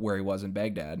where he was in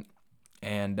Baghdad.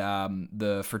 And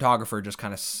the photographer just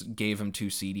kind of gave him 2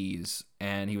 CDs,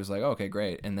 and he was like, okay,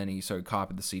 great. And then he sort of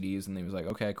copied the CDs, and he was like,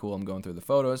 okay, cool, I'm going through the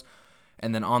photos.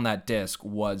 And then on that disc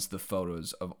was the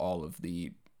photos of all of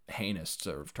the heinous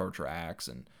sort of torture acts,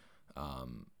 and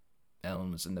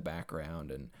Ellen was in the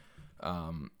background,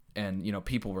 and you know,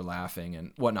 people were laughing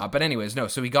and whatnot. But anyways, no.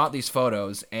 So he got these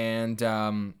photos, and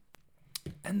then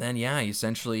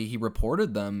he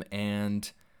reported them.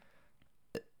 And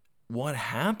what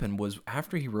happened was,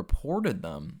 after he reported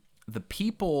them, the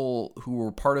people who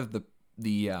were part of the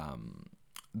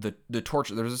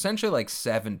torture, there was essentially like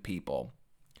 7 people.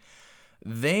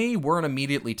 They weren't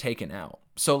immediately taken out.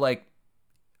 So like,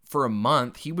 for a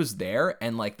month, he was there,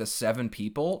 and like the 7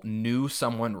 people knew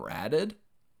someone ratted,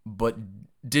 but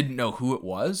didn't know who it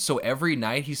was. So every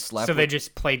night he slept. So they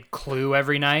just played Clue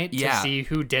every night to see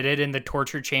who did it in the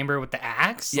torture chamber with the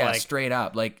axe? Yeah, straight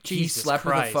up. Like, he slept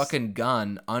with a fucking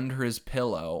gun under his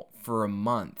pillow for a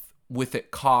month with it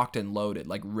cocked and loaded,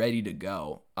 like ready to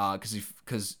go,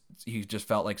 because he just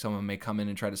felt like someone may come in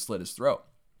and try to slit his throat.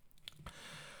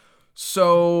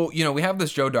 So, you know, we have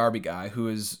this Joe Darby guy who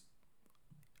is,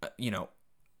 you know,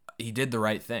 he did the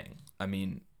right thing. I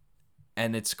mean,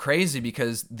 and it's crazy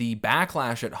because the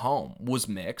backlash at home was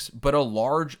mixed, but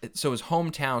so his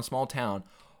hometown, small town,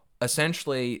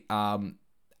 essentially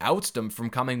outs him from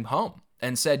coming home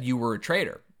and said, you were a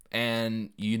traitor, and,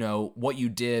 you know, what you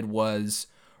did was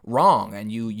wrong,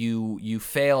 and you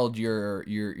failed your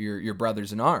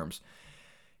brothers in arms.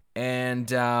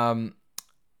 And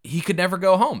he could never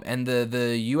go home, and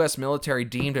the U.S. military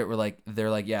deemed it. They're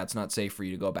like, yeah, it's not safe for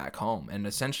you to go back home. And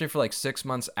essentially, for like 6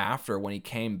 months after, when he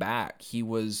came back, he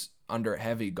was under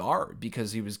heavy guard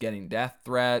because he was getting death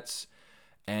threats,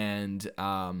 and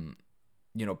for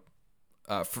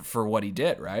what he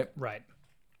did, right? Right.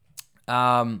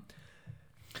 Charles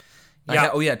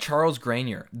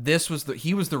Granier.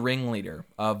 He was the ringleader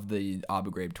of the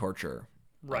Abu Ghraib torture.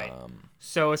 Right.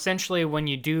 So essentially, when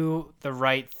you do the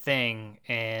right thing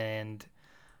and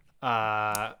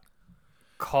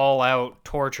call out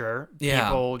torture,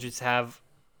 people just have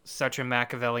such a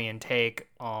Machiavellian take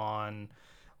on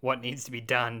what needs to be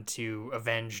done to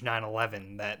avenge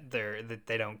 9/11 that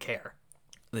they don't care.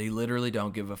 They literally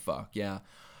don't give a fuck. Yeah.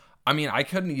 I mean, I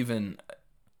couldn't even.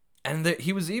 And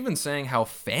he was even saying how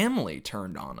family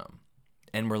turned on him,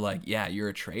 and were like, "Yeah, you're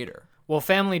a traitor." Well,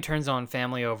 family turns on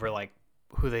family over like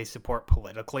who they support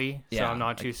politically. So Yeah, I'm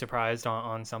not too surprised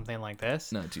on something like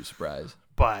this. Not too surprised.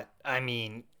 But I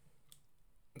mean,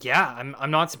 yeah,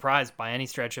 I'm not surprised by any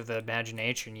stretch of the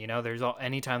imagination. You know,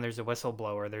 anytime there's a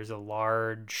whistleblower, there's a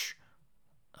large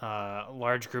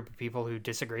group of people who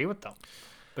disagree with them,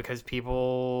 because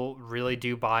people really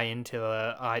do buy into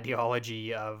the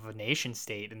ideology of a nation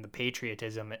state, and the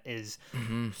patriotism is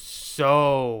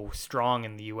so strong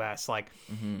in the U.S. Like,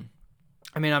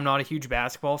 I mean, I'm not a huge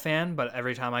basketball fan, but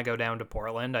every time I go down to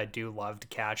Portland, I do love to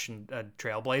catch a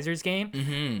Trailblazers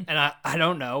game. And I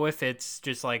don't know if it's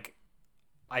just like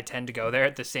I tend to go there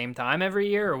at the same time every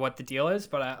year or what the deal is,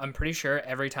 but I'm pretty sure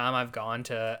every time I've gone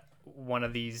to one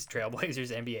of these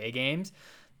Trailblazers NBA games,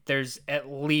 there's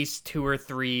at least 2 or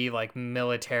 3 like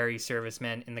military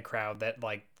servicemen in the crowd that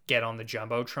like get on the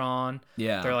Jumbotron.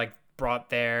 Yeah. They're like brought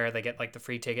there, they get like the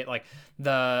free ticket, like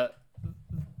the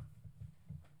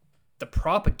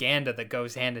propaganda that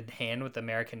goes hand in hand with the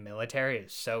American military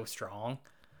is so strong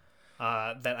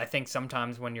that I think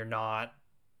sometimes when you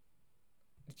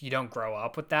don't grow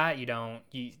up with that,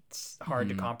 it's hard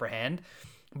to comprehend.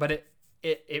 But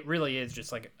it really is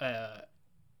just like a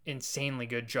insanely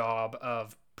good job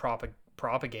of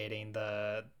propagating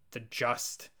the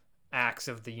just acts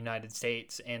of the United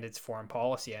States and its foreign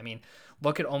policy. I mean,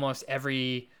 look at almost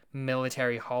every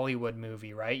military Hollywood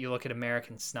movie, right? You look at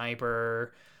American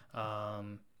Sniper,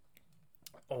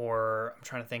 or I'm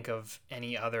trying to think of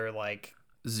any other, like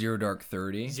Zero Dark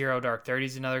 30. Zero Dark 30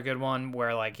 is another good one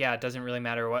where like, yeah, it doesn't really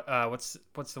matter what's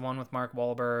the one with Mark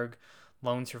Wahlberg,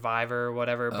 Lone Survivor,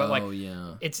 whatever. But like,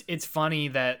 yeah, it's funny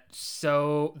that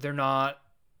they're not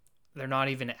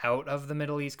even out of the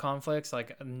Middle East conflicts.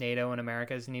 Like NATO and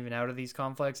America isn't even out of these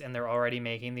conflicts, and they're already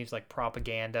making these like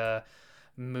propaganda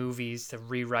movies to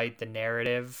rewrite the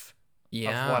narrative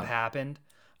of what happened.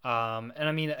 And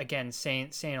I mean, again,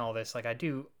 saying all this, like I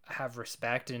do have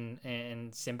respect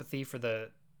and sympathy for the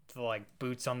like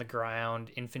boots on the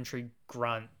ground infantry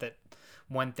grunt that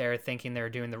went there thinking they were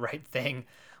doing the right thing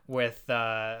with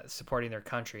supporting their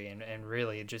country, and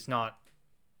really just not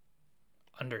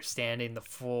understanding the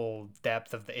full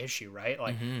depth of the issue, right?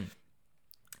 Like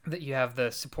that you have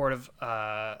the support of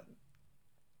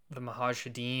the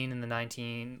Mujahideen in the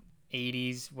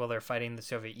 1980s while they're fighting the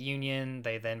Soviet Union.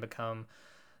 They then become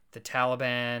the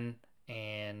Taliban,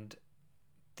 and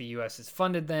the U.S. has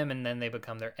funded them, and then they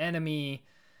become their enemy,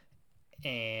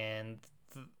 and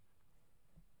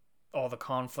all the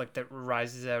conflict that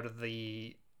rises out of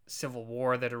the civil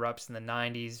war that erupts in the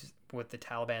 90s with the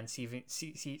Taliban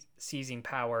seizing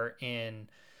power in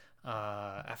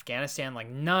Afghanistan. Like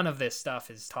none of this stuff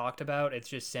is talked about. It's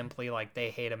just simply like they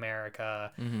hate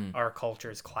America, our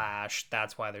cultures clash,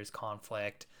 that's why there's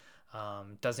conflict.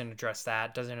 Doesn't address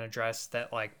that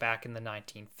like back in the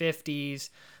 1950s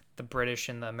the British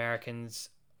and the Americans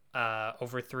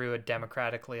overthrew a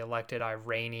democratically elected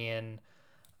Iranian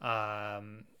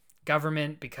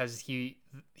government because the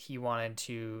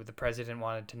president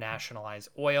wanted to nationalize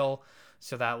oil.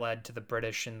 So that led to the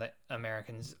British and the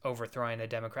Americans overthrowing a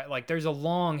democrat. Like there's a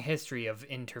long history of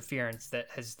interference that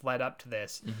has led up to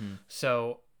this.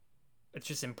 So it's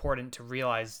just important to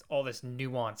realize all this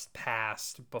nuanced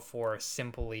past before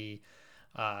simply,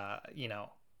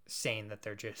 saying that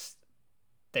they're just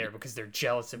there because they're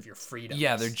jealous of your freedom.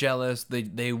 Yeah, they're jealous.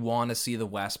 They want to see the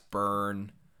West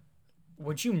burn.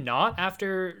 Would you not,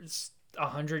 after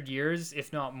 100 years,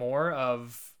 if not more,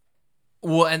 of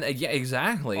well, and yeah,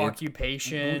 exactly,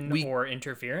 occupation or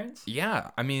interference?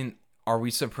 Yeah, I mean, are we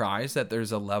surprised that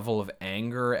there's a level of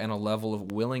anger and a level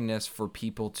of willingness for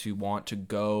people to want to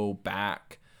go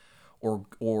back, or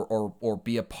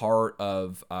be a part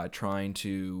of trying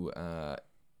to,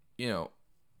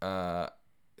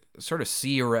 sort of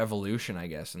see a revolution, I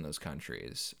guess, in those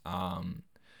countries,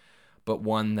 but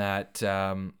one that.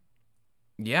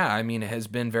 Yeah, I mean, it has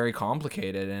been very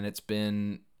complicated, and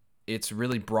it's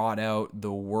really brought out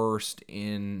the worst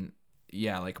in,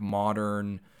 like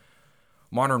modern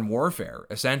warfare,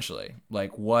 essentially.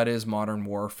 Like, what is modern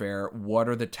warfare? What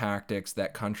are the tactics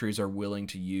that countries are willing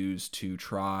to use to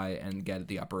try and get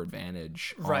the upper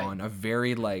advantage on a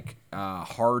very, like,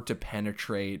 hard to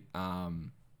penetrate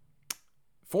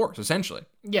force, essentially?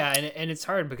 Yeah, and it's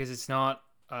hard because it's not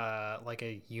like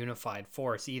a unified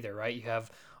force either, right? You have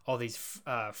all these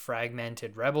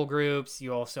fragmented rebel groups.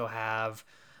 You also have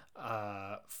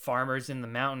farmers in the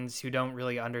mountains who don't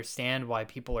really understand why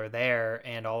people are there,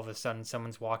 and all of a sudden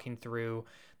someone's walking through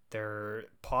their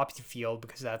poppy field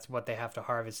because that's what they have to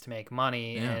harvest to make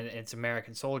money, and it's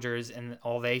American soldiers, and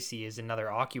all they see is another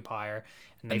occupier,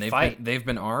 and they fight. They've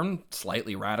been armed,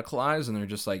 slightly radicalized, and they're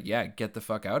just like, yeah, get the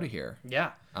fuck out of here.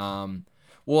 Yeah.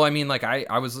 Well, I mean, like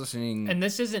I was listening, and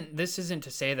this isn't to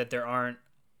say that there aren't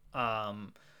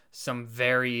some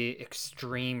very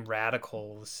extreme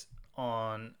radicals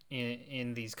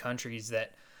in these countries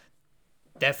that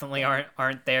definitely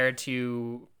aren't there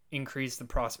to increase the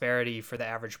prosperity for the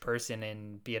average person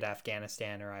in, be it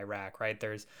Afghanistan or Iraq, right?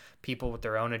 There's people with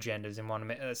their own agendas and want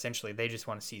to essentially they just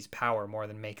want to seize power more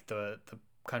than make the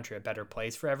country a better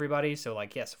place for everybody. So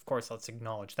like, yes, of course, let's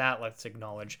acknowledge that. Let's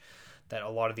acknowledge that a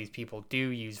lot of these people do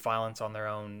use violence on their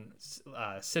own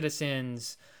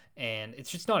citizens. And it's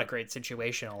just not a great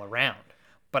situation all around.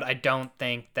 But I don't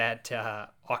think that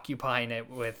occupying it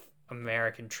with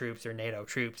American troops or NATO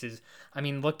troops is... I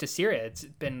mean, look to Syria. It's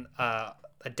been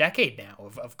a decade now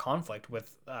of conflict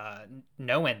with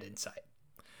no end in sight.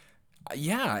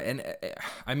 Yeah, and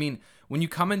I mean, when you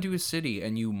come into a city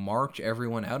and you march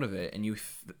everyone out of it, and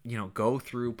go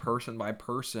through person by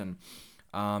person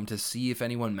to see if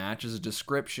anyone matches a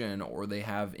description or they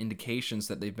have indications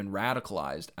that they've been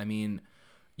radicalized. I mean,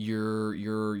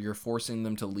 you're forcing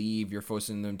them to leave, you're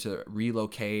forcing them to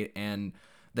relocate, and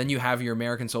then you have your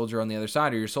American soldier on the other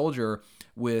side, or your soldier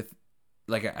with,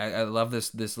 like, I love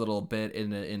this little bit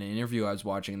in an interview I was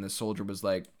watching, and the soldier was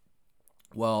like,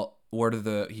 well, what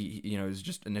are he was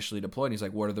just initially deployed, and he's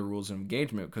like, what are the rules of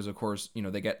engagement? Because of course,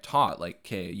 they get taught, like,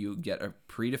 okay, you get a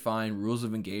predefined rules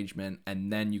of engagement,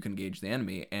 and then you can engage the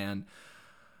enemy. And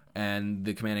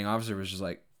the commanding officer was just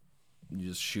like, you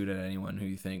just shoot at anyone who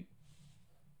you think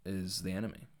is the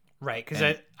enemy. Right,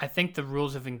 because I think the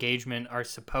rules of engagement are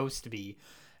supposed to be,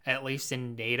 at least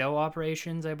in NATO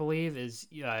operations, I believe, is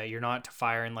you're not to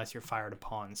fire unless you're fired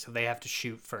upon. So they have to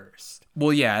shoot first.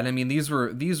 Well, yeah, and I mean, these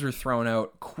were thrown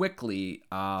out quickly.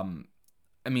 I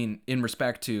mean, in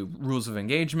respect to rules of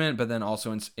engagement, but then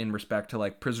also in respect to,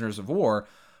 like, prisoners of war,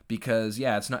 because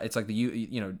it's like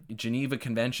the Geneva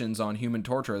Conventions on human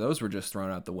torture. Those were just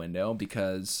thrown out the window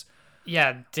because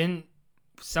didn't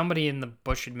somebody in the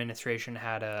Bush administration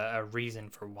had a reason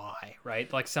for why,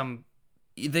 right? Like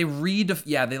they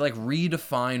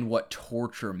redefined what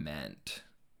torture meant,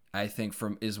 I think,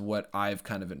 is what I've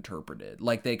kind of interpreted.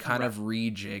 Like, they kind of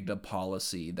rejigged a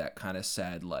policy that kind of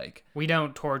said, like, we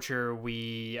don't torture,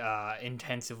 we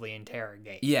intensively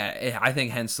interrogate. Yeah, I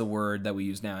think hence the word that we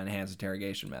use now, enhanced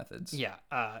interrogation methods. Yeah,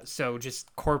 so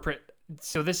just corporate.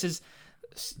 So this is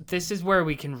where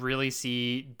we can really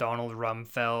see Donald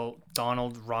Rumsfeld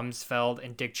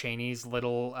and Dick Cheney's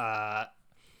little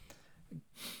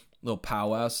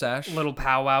powwow sesh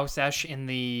in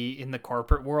the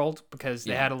corporate world, because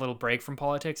they had a little break from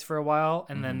politics for a while,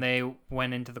 and then they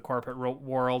went into the corporate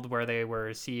world where they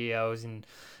were CEOs and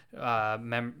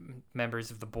members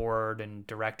of the board and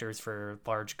directors for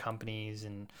large companies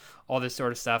and all this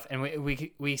sort of stuff. And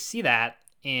we see that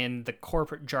in the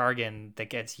corporate jargon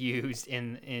that gets used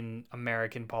in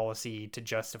American policy to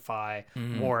justify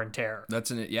war and terror.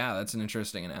 That's an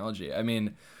interesting analogy. I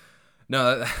mean,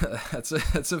 no, that's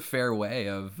a fair way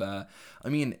of. I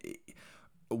mean,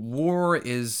 war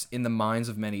is, in the minds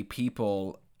of many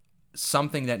people,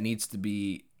 something that needs to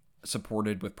be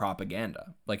supported with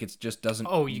propaganda. Like, it just doesn't.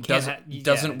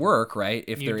 Doesn't work, right?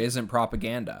 If there isn't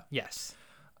propaganda. Yes.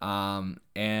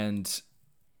 And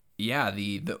yeah,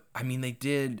 I mean, they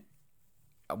did.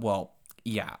 Well,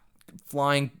 yeah,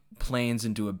 flying planes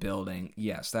into a building.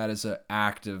 Yes, that is an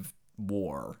act of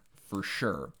war. For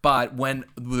sure. But when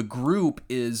the group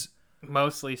is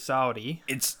mostly Saudi,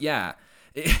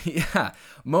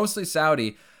 mostly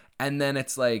Saudi, and then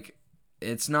it's like,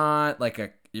 it's not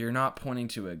like you're not pointing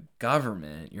to a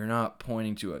government, you're not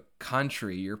pointing to a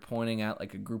country, you're pointing at,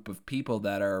 like, a group of people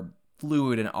that are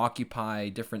fluid and occupy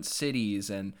different cities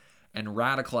and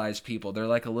radicalize people. They're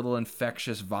like a little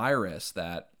infectious virus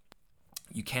that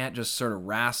you can't just sort of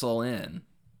wrestle in,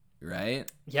 right?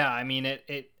 Yeah, I mean,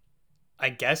 I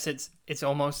guess it's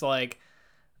almost like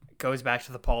it goes back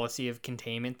to the policy of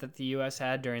containment that the U.S.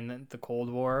 had during the Cold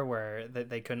War, where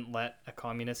they couldn't let a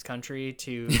communist country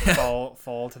to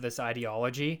fall to this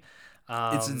ideology.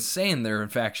 It's insane, their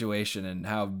infatuation and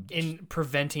how in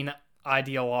preventing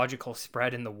ideological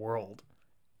spread in the world.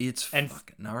 It's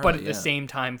fucking gnarly, but at the same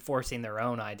time forcing their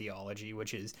own ideology,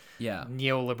 which is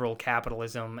neoliberal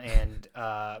capitalism and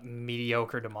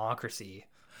mediocre democracy.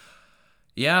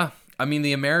 Yeah, I mean,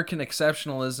 the American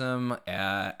exceptionalism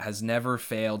has never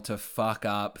failed to fuck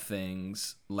up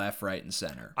things left, right, and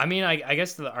center. I mean, I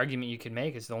guess the argument you could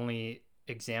make is the only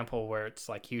example where it's,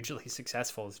 like, hugely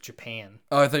successful is Japan.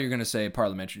 Oh, I thought you were going to say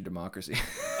parliamentary democracy.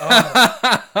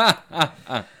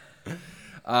 I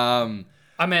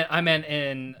meant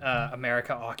in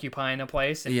America occupying a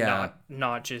place and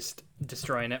not just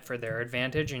destroying it for their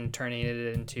advantage and turning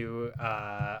it into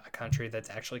a country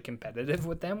that's actually competitive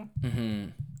with them. Mm-hmm.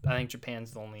 I think Japan's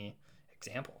the only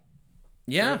example.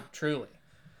 Yeah. Truly.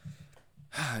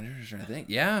 I'm just trying to think.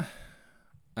 Yeah.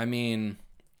 I mean...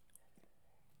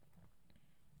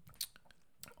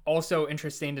 Also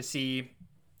interesting to see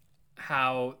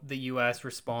how the U.S.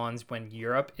 responds when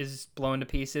Europe is blown to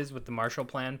pieces with the Marshall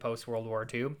Plan post-World War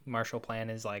II. Marshall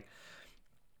Plan is, like,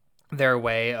 their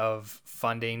way of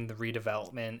funding the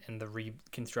redevelopment and the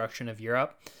reconstruction of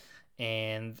Europe.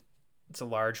 And it's a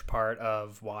large part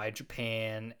of why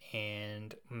Japan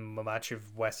and much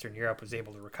of Western Europe was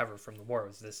able to recover from the war,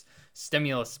 was this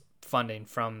stimulus funding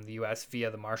from the U.S.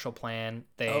 via the Marshall Plan.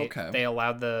 They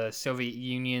allowed the Soviet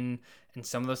Union and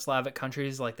some of the Slavic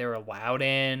countries, like, they were allowed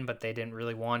in, but they didn't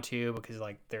really want to because,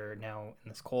 like, they're now in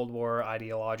this Cold War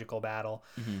ideological battle.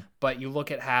 Mm-hmm. But you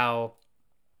look at how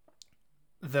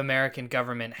the American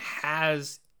government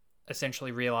has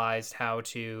essentially realized how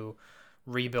to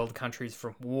rebuild countries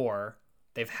from war.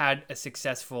 They've had a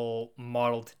successful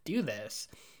model to do this,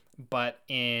 but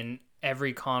in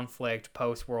every conflict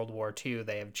post World War II,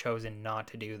 they have chosen not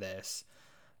to do this.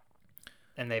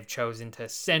 And they've chosen to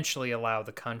essentially allow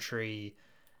the country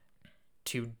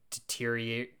to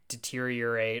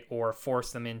deteriorate or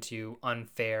force them into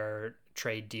unfair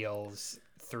trade deals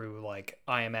through, like,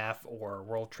 IMF or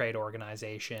World Trade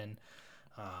Organization,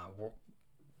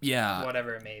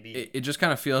 whatever it may be. It just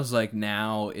kind of feels like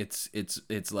now it's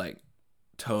like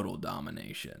total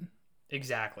domination.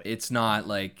 Exactly. It's not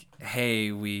like,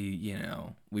 hey, we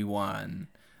won,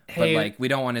 Hey, but, like, we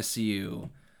don't want to see you,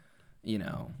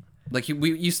 like,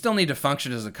 you still need to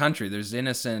function as a country. There's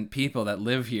innocent people that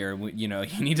live here. You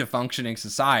need a functioning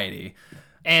society.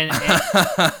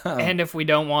 and if we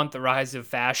don't want the rise of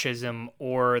fascism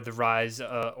or the rise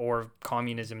or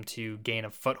communism to gain a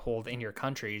foothold in your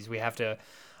countries, we have to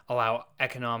allow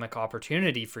economic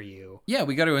opportunity for you. Yeah,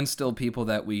 we got to instill people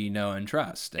that we know and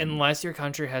trust. Unless your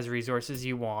country has resources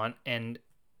you want and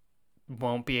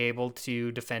won't be able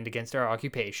to defend against our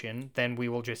occupation, then we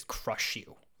will just crush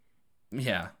you.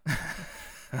 Yeah.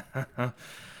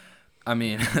 I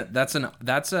mean, that's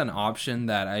an option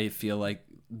that I feel like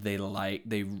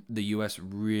the US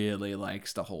really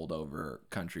likes to hold over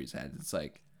countries' heads. It's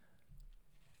like,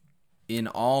 in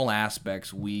all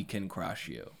aspects we can crush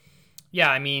you. Yeah,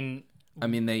 I mean,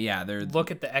 they're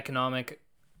look at the economic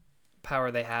power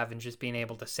they have in just being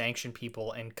able to sanction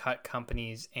people and cut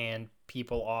companies and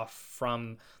people off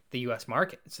from the US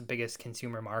market. It's the biggest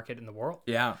consumer market in the world.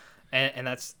 Yeah. And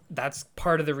that's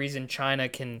part of the reason China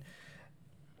can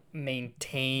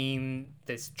maintain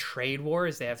this trade war,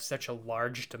 is they have such a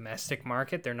large domestic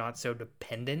market. They're not so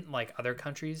dependent like other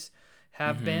countries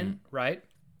have been, right?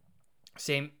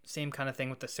 Same kind of thing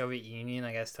with the Soviet Union,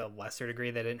 I guess, to a lesser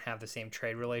degree. They didn't have the same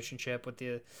trade relationship with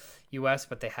the US,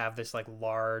 but they have this, like,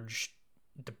 large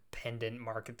dependent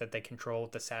market that they control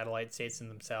with the satellite states in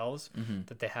themselves,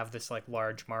 that they have this, like,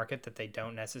 large market that they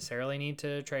don't necessarily need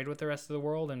to trade with the rest of the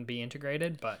world and be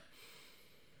integrated. But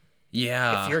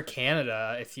yeah, if you're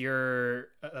Canada, if you're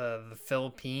the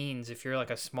Philippines, if you're,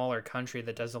 like, a smaller country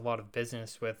that does a lot of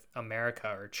business with America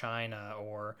or China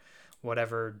or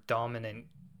whatever dominant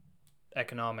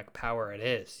economic power it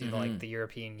is, like the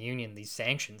European Union, these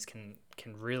sanctions can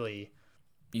really...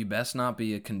 You best not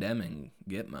be a condemning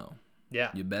Gitmo. Yeah.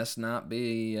 You best not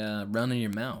be running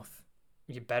your mouth.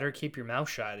 You better keep your mouth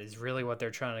shut is really what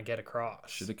they're trying to get across.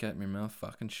 Should have kept your mouth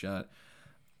fucking shut.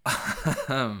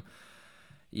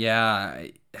 Yeah.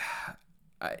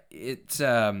 It's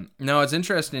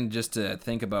interesting just to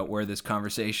think about where this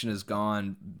conversation has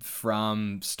gone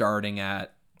from starting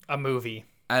at a movie.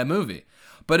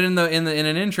 But in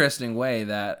an interesting way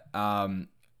that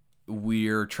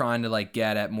we're trying to, like,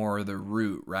 get at more of the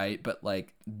root, right? But,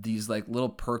 like, these, like, little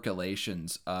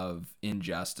percolations of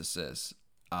injustices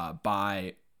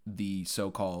by the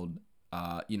so-called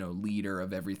leader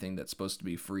of everything that's supposed to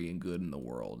be free and good in the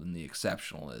world, and the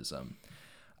exceptionalism.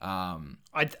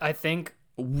 I think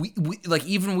we like,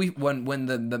 even when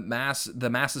the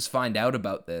masses find out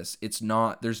about this,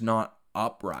 there's not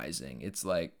uprising. It's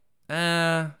like,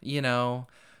 they're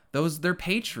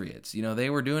patriots, they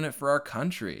were doing it for our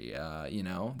country.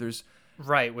 There's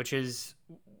right, which is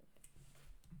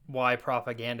why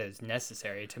propaganda is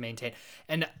necessary to maintain.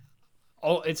 And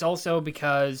it's also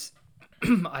because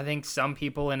I think some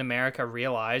people in America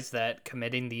realize that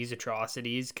committing these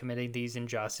atrocities, committing these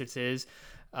injustices,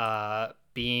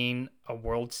 being a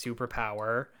world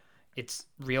superpower, it's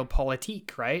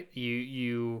realpolitik, right?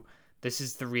 This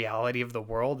is the reality of the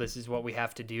world. This is what we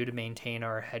have to do to maintain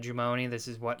our hegemony. This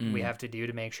is what we have to do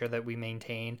to make sure that we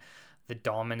maintain the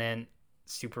dominant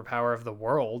superpower of the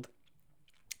world.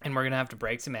 And we're going to have to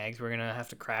break some eggs. We're going to have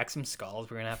to crack some skulls.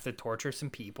 We're going to have to torture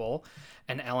some people.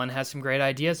 And Ellen has some great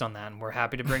ideas on that, and we're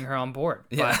happy to bring her on board.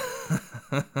 Yeah.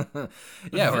 But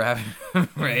yeah, we're having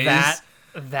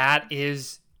that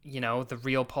is, the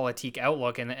realpolitik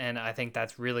outlook. And I think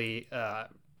that's really...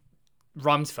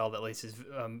 Rumsfeld, at least, is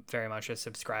very much a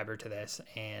subscriber to this,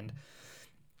 and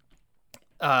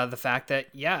the fact that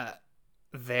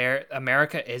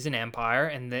America is an empire,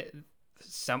 and that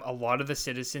a lot of the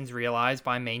citizens realize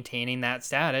by maintaining that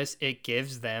status, it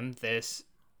gives them this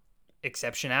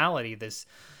exceptionality, this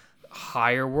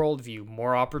higher worldview,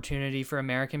 more opportunity for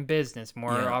American business,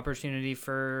 more opportunity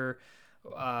for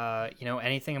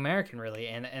anything American really,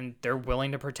 and they're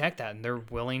willing to protect that, and they're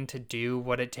willing to do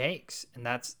what it takes, and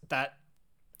that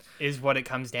is what it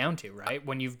comes down to, right?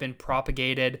 When you've been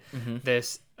propagated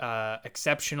this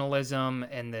exceptionalism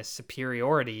and this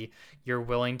superiority, you're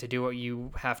willing to do what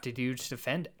you have to do to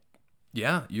defend it.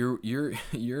 Yeah,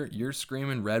 you're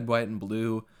screaming red, white, and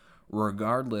blue,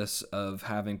 regardless of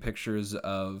having pictures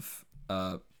of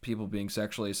people being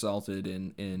sexually assaulted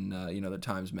in the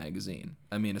Times Magazine.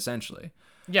 I mean, essentially.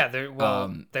 Yeah,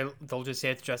 they'll just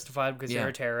say it's justified because they're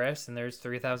a terrorist, and there's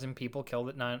 3,000 people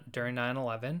killed during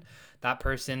 9/11. That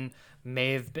person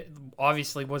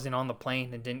obviously wasn't on the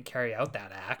plane and didn't carry out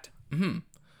that act. Mm-hmm.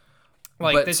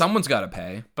 But someone's got to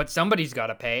pay. But somebody's got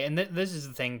to pay, and this is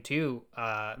the thing too.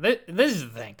 This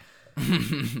is the thing.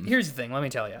 Here's the thing. Let me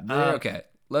tell you. Okay,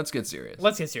 let's get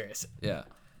serious. Yeah.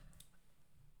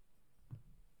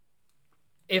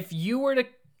 If you were to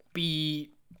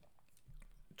be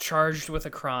charged with a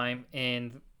crime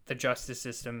in the justice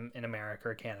system in America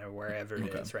or Canada, wherever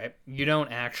it is, right? You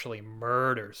don't actually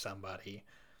murder somebody,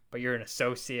 but you're an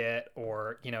associate,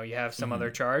 or you have some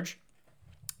other charge.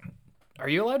 Are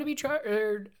you allowed to be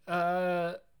tortured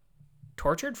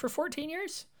for 14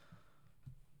 years?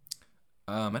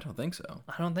 I don't think so.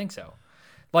 I don't think so.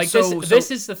 Like,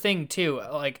 this is the thing too.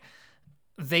 Like,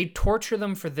 they torture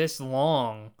them for this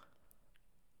long.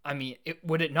 I mean,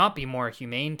 would it not be more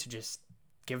humane to just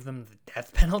give them the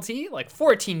death penalty? Like,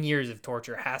 14 years of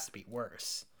torture has to be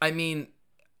worse. I mean,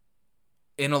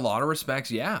 in a lot of respects,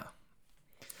 yeah.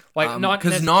 Like,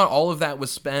 because not all of that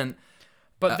was spent.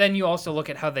 But then you also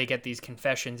look at how they get these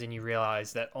confessions, and you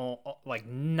realize that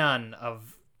none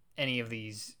of any of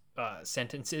these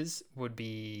sentences would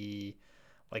be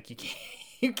like,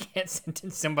 you can't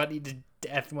sentence somebody to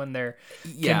death when they're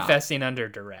confessing under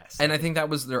duress. And I think that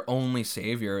was their only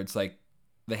savior. It's like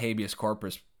the habeas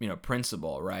corpus,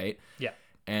 principle, right? Yeah.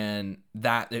 And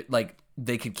that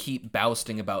they could keep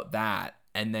boasting about that,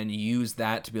 and then use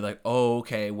that to be like, oh,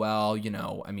 okay, well,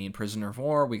 prisoner of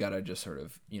war, we got to just sort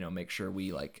of, make sure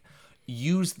we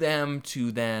use them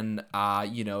to then,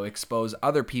 expose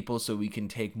other people so we can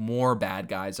take more bad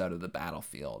guys out of the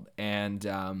battlefield.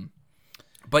 And,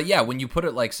 but yeah, when you put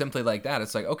it simply like that,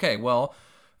 it's like, okay, well,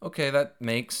 okay, that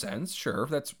makes sense. Sure,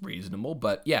 that's reasonable.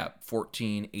 But yeah,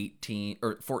 14,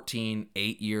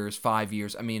 8 years, 5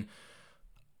 years. I mean,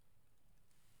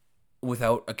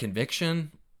 without a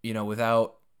conviction,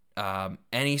 without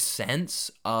any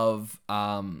sense of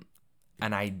an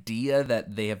idea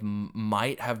that they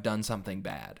might have done something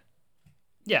bad.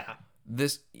 Yeah.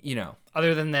 This,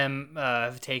 Other than them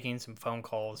taking some phone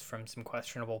calls from some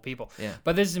questionable people. Yeah.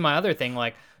 But this is my other thing.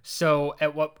 So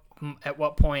at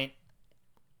what point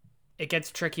it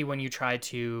gets tricky when you try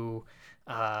to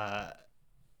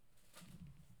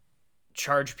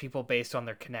charge people based on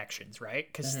their connections, right?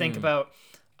 Because think about,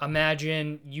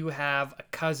 imagine you have a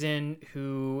cousin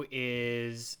who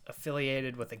is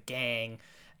affiliated with a gang,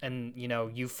 and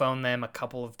you phone them a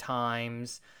couple of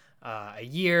times a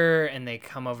year, and they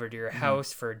come over to your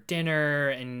house for dinner,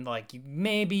 and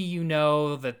maybe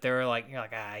that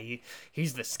they're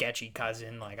he's the sketchy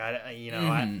cousin.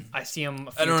 I see him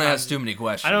a few I don't times. ask too many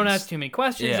questions. I don't ask too many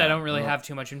questions. Yeah. I don't really have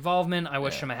too much involvement. I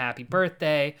wish him a happy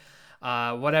birthday,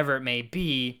 whatever it may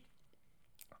be.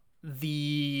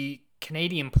 The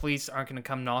Canadian police aren't going to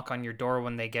come knock on your door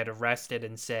when they get arrested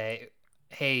and say,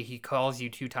 hey, he calls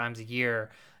you 2 times a year.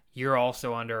 You're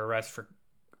also under arrest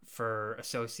for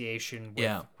association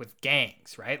with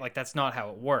gangs, right? That's not how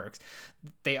it works.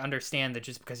 They understand that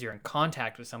just because you're in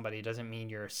contact with somebody doesn't mean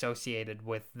you're associated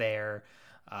with their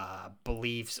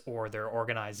beliefs or their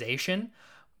organization.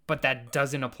 But that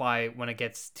doesn't apply when it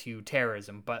gets to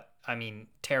terrorism. But I mean,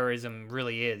 terrorism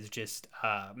really is just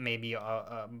maybe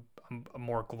a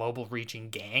more global reaching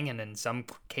gang, and in some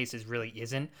cases really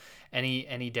isn't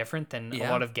any different than a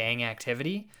lot of gang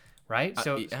activity, right?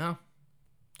 So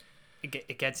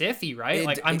it gets iffy,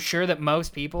 right? I'm sure that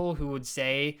most people who would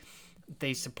say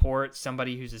they support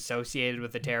somebody who's associated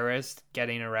with a terrorist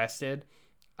getting arrested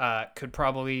could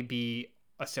probably be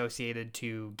associated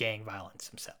to gang violence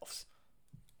themselves,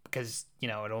 because it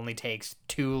only takes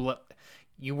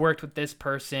you worked with this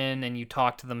person and you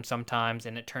talked to them sometimes,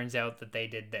 and it turns out that they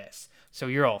did this, so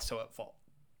you're also at fault.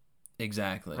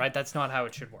 Exactly. Right? That's not how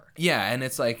it should work. Yeah, and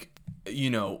it's there's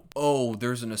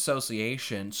an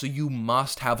association, so you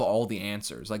must have all the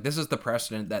answers. This is the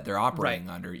precedent that they're operating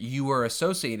under. You were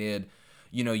associated,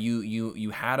 you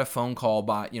had a phone call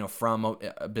from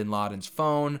Bin Laden's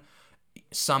phone.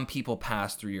 Some people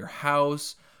passed through your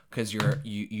house. because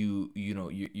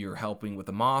you're helping with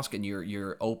the mosque and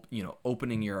you're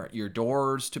opening your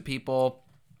doors to people.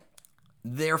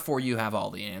 Therefore, you have all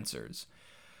the answers.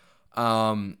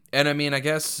 And I mean, I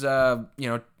guess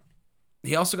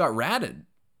he also got ratted.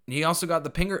 He also got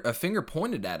a finger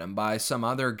pointed at him by some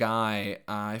other guy.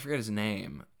 I forget his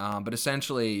name. But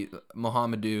essentially,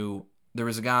 Mohamedou. There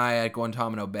was a guy at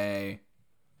Guantanamo Bay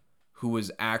who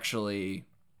was actually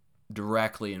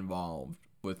directly involved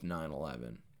with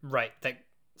 9/11. Right. That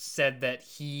said that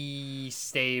he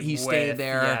stayed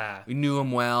there. Yeah. We knew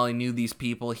him well. He knew these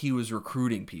people. He was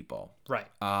recruiting people. Right.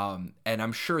 And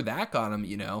I'm sure that got him,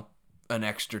 an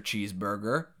extra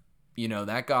cheeseburger.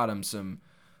 That got him some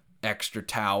extra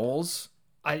towels.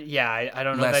 I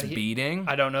don't know less that beating.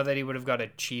 I don't know that he would have got a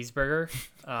cheeseburger.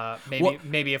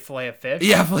 Maybe a fillet of fish.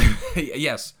 Yeah,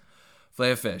 yes,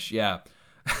 fillet of fish. Yeah,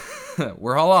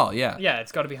 we're halal. Yeah, yeah,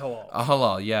 it's got to be halal.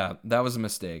 Halal. Yeah, that was a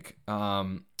mistake.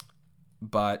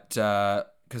 But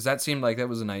because that seemed like that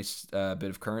was a nice bit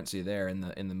of currency there in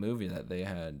the movie that they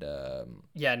had.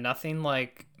 Yeah, nothing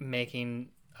like making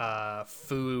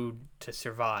food to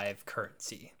survive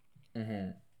currency.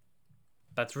 Mm-hmm.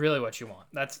 That's really what you want.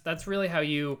 That's really how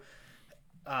you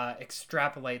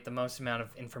extrapolate the most amount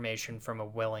of information from a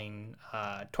willing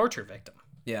torture victim.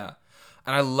 Yeah,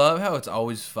 and I love how it's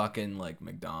always fucking like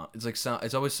McDonald's. It's like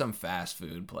it's always some fast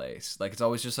food place. Like it's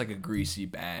always just like a greasy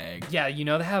bag. Yeah,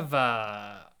 they have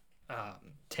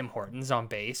Tim Hortons on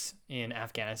base in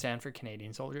Afghanistan for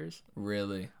Canadian soldiers.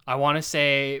 Really? I want to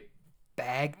say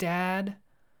Baghdad.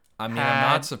 I mean, I'm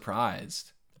not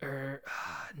surprised.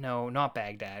 No, not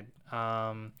Baghdad.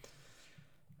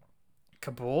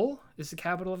 Kabul is the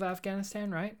capital of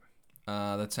Afghanistan, right?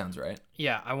 That sounds right.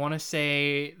 Yeah, I want to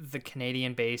say the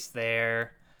Canadian base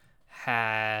there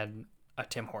had a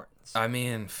Tim Hortons. I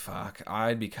mean, fuck.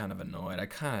 I'd be kind of annoyed. I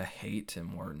kind of hate Tim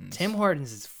Hortons. Tim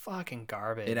Hortons is fucking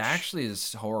garbage. It actually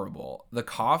is horrible. The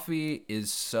coffee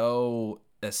is so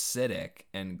acidic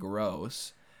and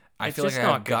gross. I feel like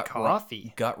I have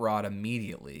gut rot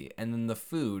immediately. And then the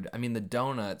food, I mean, the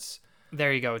donuts.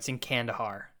 There you go. It's in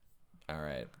Kandahar. All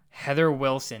right. Heather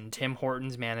Wilson, Tim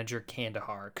Hortons manager,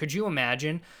 Kandahar. Could you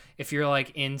imagine if you're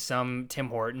like in some Tim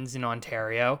Hortons in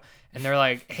Ontario and they're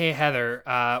like, hey,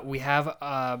 Heather, we have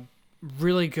a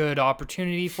really good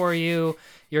opportunity for you.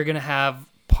 You're going to have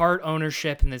part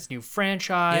ownership in this new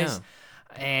franchise.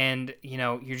 Yeah. And,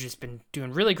 you've just been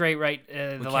doing really great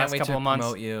the last couple of months.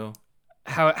 Promote you.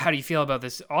 How do you feel about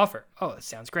this offer? Oh, it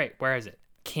sounds great. Where is it?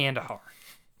 Kandahar.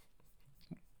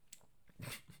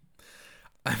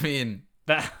 I mean...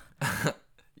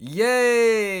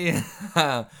 Yay!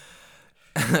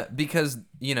 Because,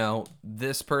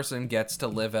 this person gets to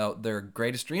live out their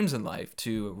greatest dreams in life,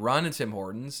 to run a Tim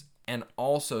Hortons and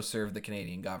also serve the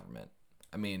Canadian government.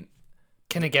 I mean...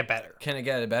 Can it get better? Can it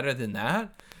get better than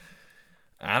that?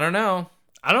 I don't know.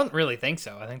 I don't really think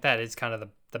so. I think that is kind of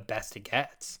the best it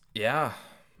gets. Yeah.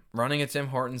 Running a Tim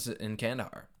Hortons in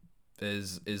Kandahar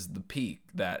is the peak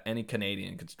that any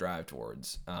Canadian could strive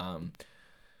towards.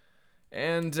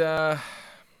 And hand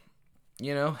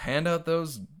out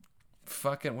those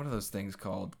fucking, what are those things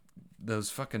called? Those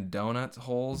fucking donut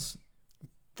holes?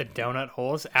 The donut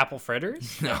holes? Apple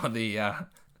fritters? No,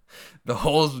 the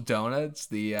holes of donuts,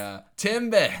 the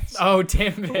Timbits. Oh,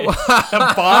 Timbits.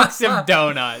 The box of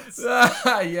donuts.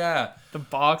 Yeah. The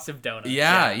box of donuts.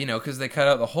 Yeah, because they cut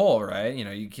out the hole, right?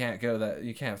 You can't throw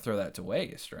that to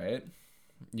waste, right?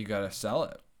 You got to sell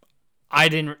it.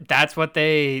 That's what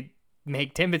they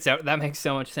make Timbits out. That makes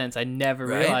so much sense. I never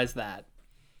realized that.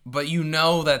 But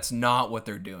that's not what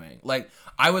they're doing. Like,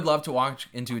 I would love to walk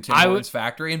into a Tim Hortons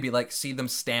factory and be like, see them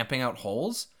stamping out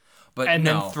holes. But and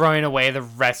then throwing away the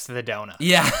rest of the donut.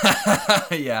 Yeah.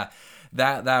 Yeah.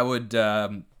 That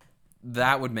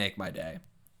would make my day.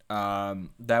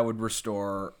 That would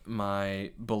restore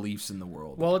my beliefs in the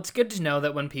world. Well, it's good to know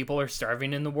that when people are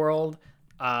starving in the world,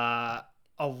 a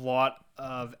lot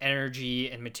of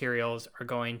energy and materials are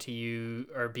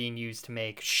being used to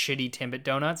make shitty Timbit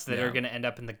donuts that are going to end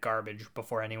up in the garbage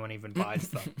before anyone even buys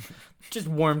them. Just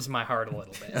warms my heart a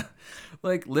little bit.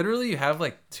 Like, literally, you have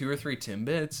like 2 or 3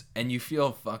 Timbits and you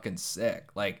feel fucking sick.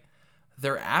 Like,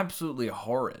 they're absolutely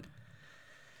horrid.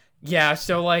 Yeah,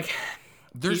 so like...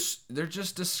 They're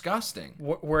just disgusting.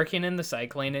 Working in the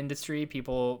cycling industry,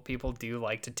 people do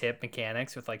like to tip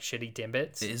mechanics with like shitty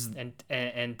Timbits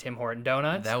and Tim Horton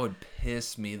donuts. That would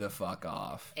piss me the fuck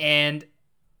off. And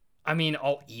I mean,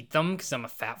 I'll eat them because I'm a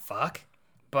fat fuck,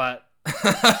 but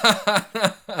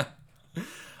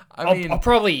I'll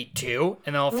probably eat 2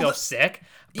 and then I'll feel sick.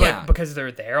 But because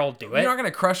they're there, I'll do it. You're not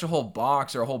gonna crush a whole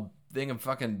box or a whole thing of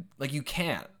fucking, like, you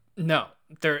can't. No,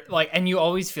 they're like, and you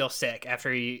always feel sick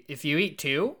after if you eat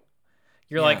two,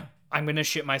 you're like, I'm gonna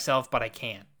shit myself, but I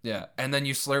can't. Yeah, and then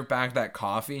you slurp back that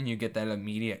coffee and you get that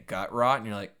immediate gut rot, and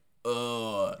you're like,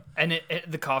 ugh. And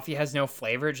the coffee has no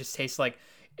flavor. It just tastes like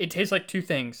two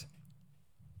things.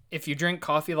 If you drink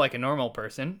coffee like a normal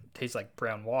person, it tastes like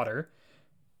brown water.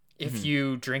 If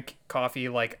you drink coffee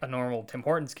like a normal Tim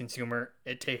Hortons consumer,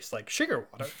 it tastes like sugar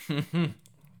water.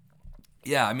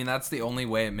 Yeah, I mean, that's the only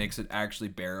way it makes it actually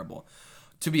bearable.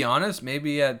 To be honest,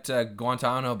 maybe at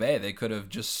Guantanamo Bay, they could have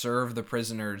just served the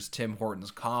prisoners Tim Hortons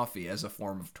coffee as a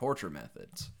form of torture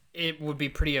methods. It would be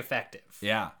pretty effective.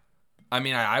 Yeah. I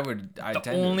mean,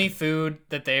 The only food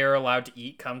that they are allowed to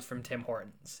eat comes from Tim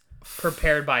Hortons,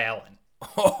 prepared by Ellen.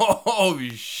 Oh,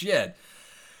 shit.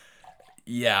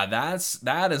 Yeah,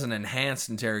 that is an enhanced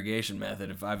interrogation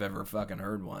method if I've ever fucking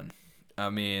heard one.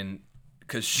 I mean,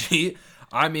 because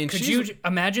Could you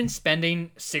imagine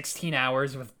spending 16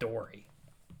 hours with Dory?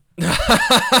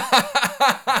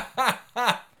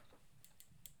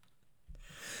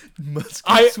 Must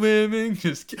keep swimming.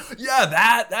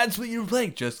 That's what you're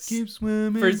playing. Just keep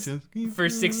swimming. For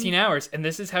 16 hours. And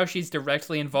this is how she's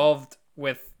directly involved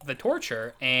with the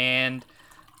torture. And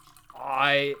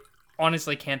I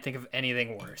honestly can't think of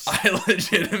anything worse. I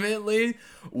legitimately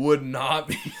would not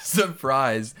be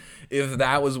surprised if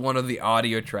that was one of the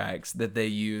audio tracks that they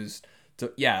used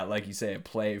to, like you say,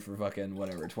 play for fucking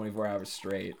whatever, 24 hours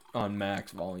straight on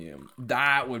max volume.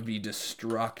 That would be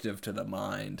destructive to the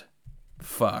mind.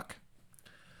 Fuck.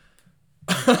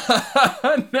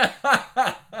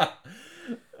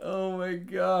 Oh my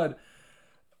god.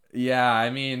 Yeah, I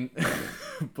mean,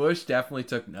 Bush definitely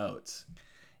took notes.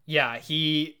 Yeah,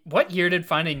 what year did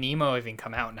Finding Nemo even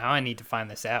come out? Now I need to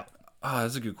find this out. Oh,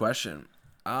 that's a good question.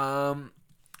 I'm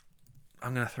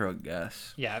gonna throw a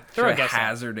guess. Yeah, throw a guess.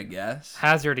 Hazard a guess.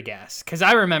 Hazard a guess, because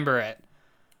I remember it.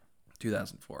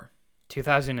 2004.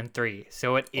 2003.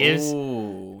 So it is.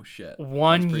 Oh shit.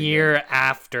 1 year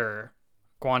after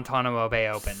Guantanamo Bay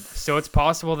opened. So it's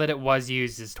possible that it was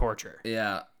used as torture.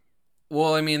 Yeah.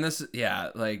 Well, I mean,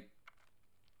 like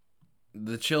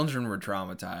the children were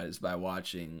traumatized by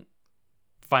watching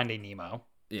Finding Nemo.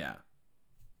 Yeah.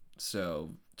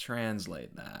 So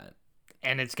translate that.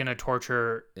 And it's going to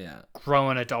torture yeah,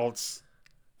 grown adults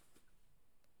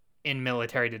in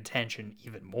military detention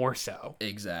even more so.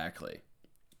 Exactly.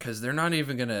 Because they're not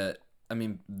even going to, I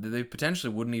mean, they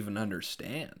potentially wouldn't even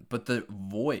understand. But the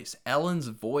voice, Ellen's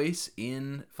voice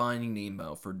in Finding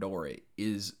Nemo for Dory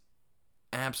is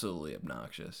absolutely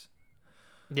obnoxious.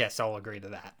 Yes, I'll agree to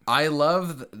that. I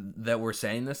love that we're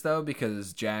saying this, though,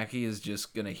 because Jackie is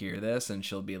just going to hear this and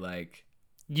she'll be like,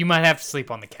 you might have to sleep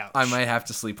on the couch. I might have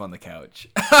to sleep on the couch.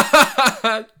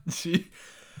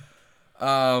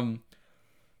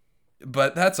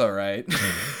 But that's all right.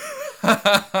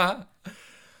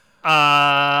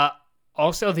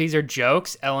 Also, these are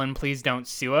jokes. Ellen, please don't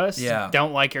sue us. Yeah.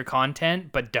 Don't like your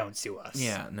content, but don't sue us.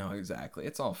 Yeah, no, exactly.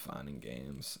 It's all fun and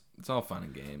games. All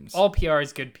PR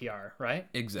is good PR, right?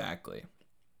 Exactly.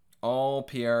 All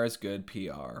PR is good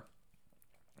PR.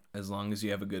 As long as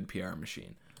you have a good PR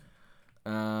machine.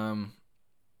 Yeah,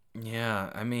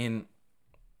 I mean,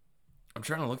 I'm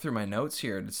trying to look through my notes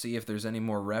here to see if there's any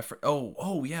more reference.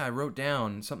 Oh, yeah, I wrote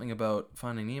down something about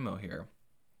Finding Nemo here.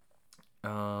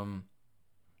 So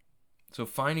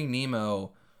Finding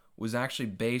Nemo was actually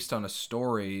based on a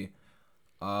story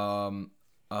of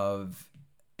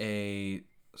a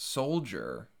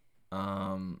soldier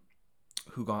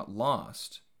who got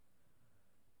lost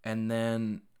and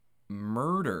then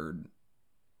murdered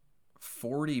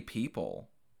 40 people.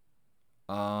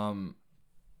 Oh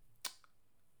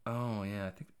yeah,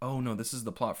 I think. Oh no, this is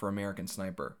the plot for American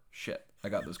Sniper. Shit, I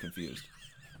got those confused.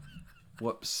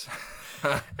 Whoops.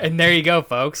 And there you go,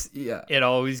 folks. Yeah. It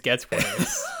always gets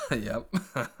worse. Yep.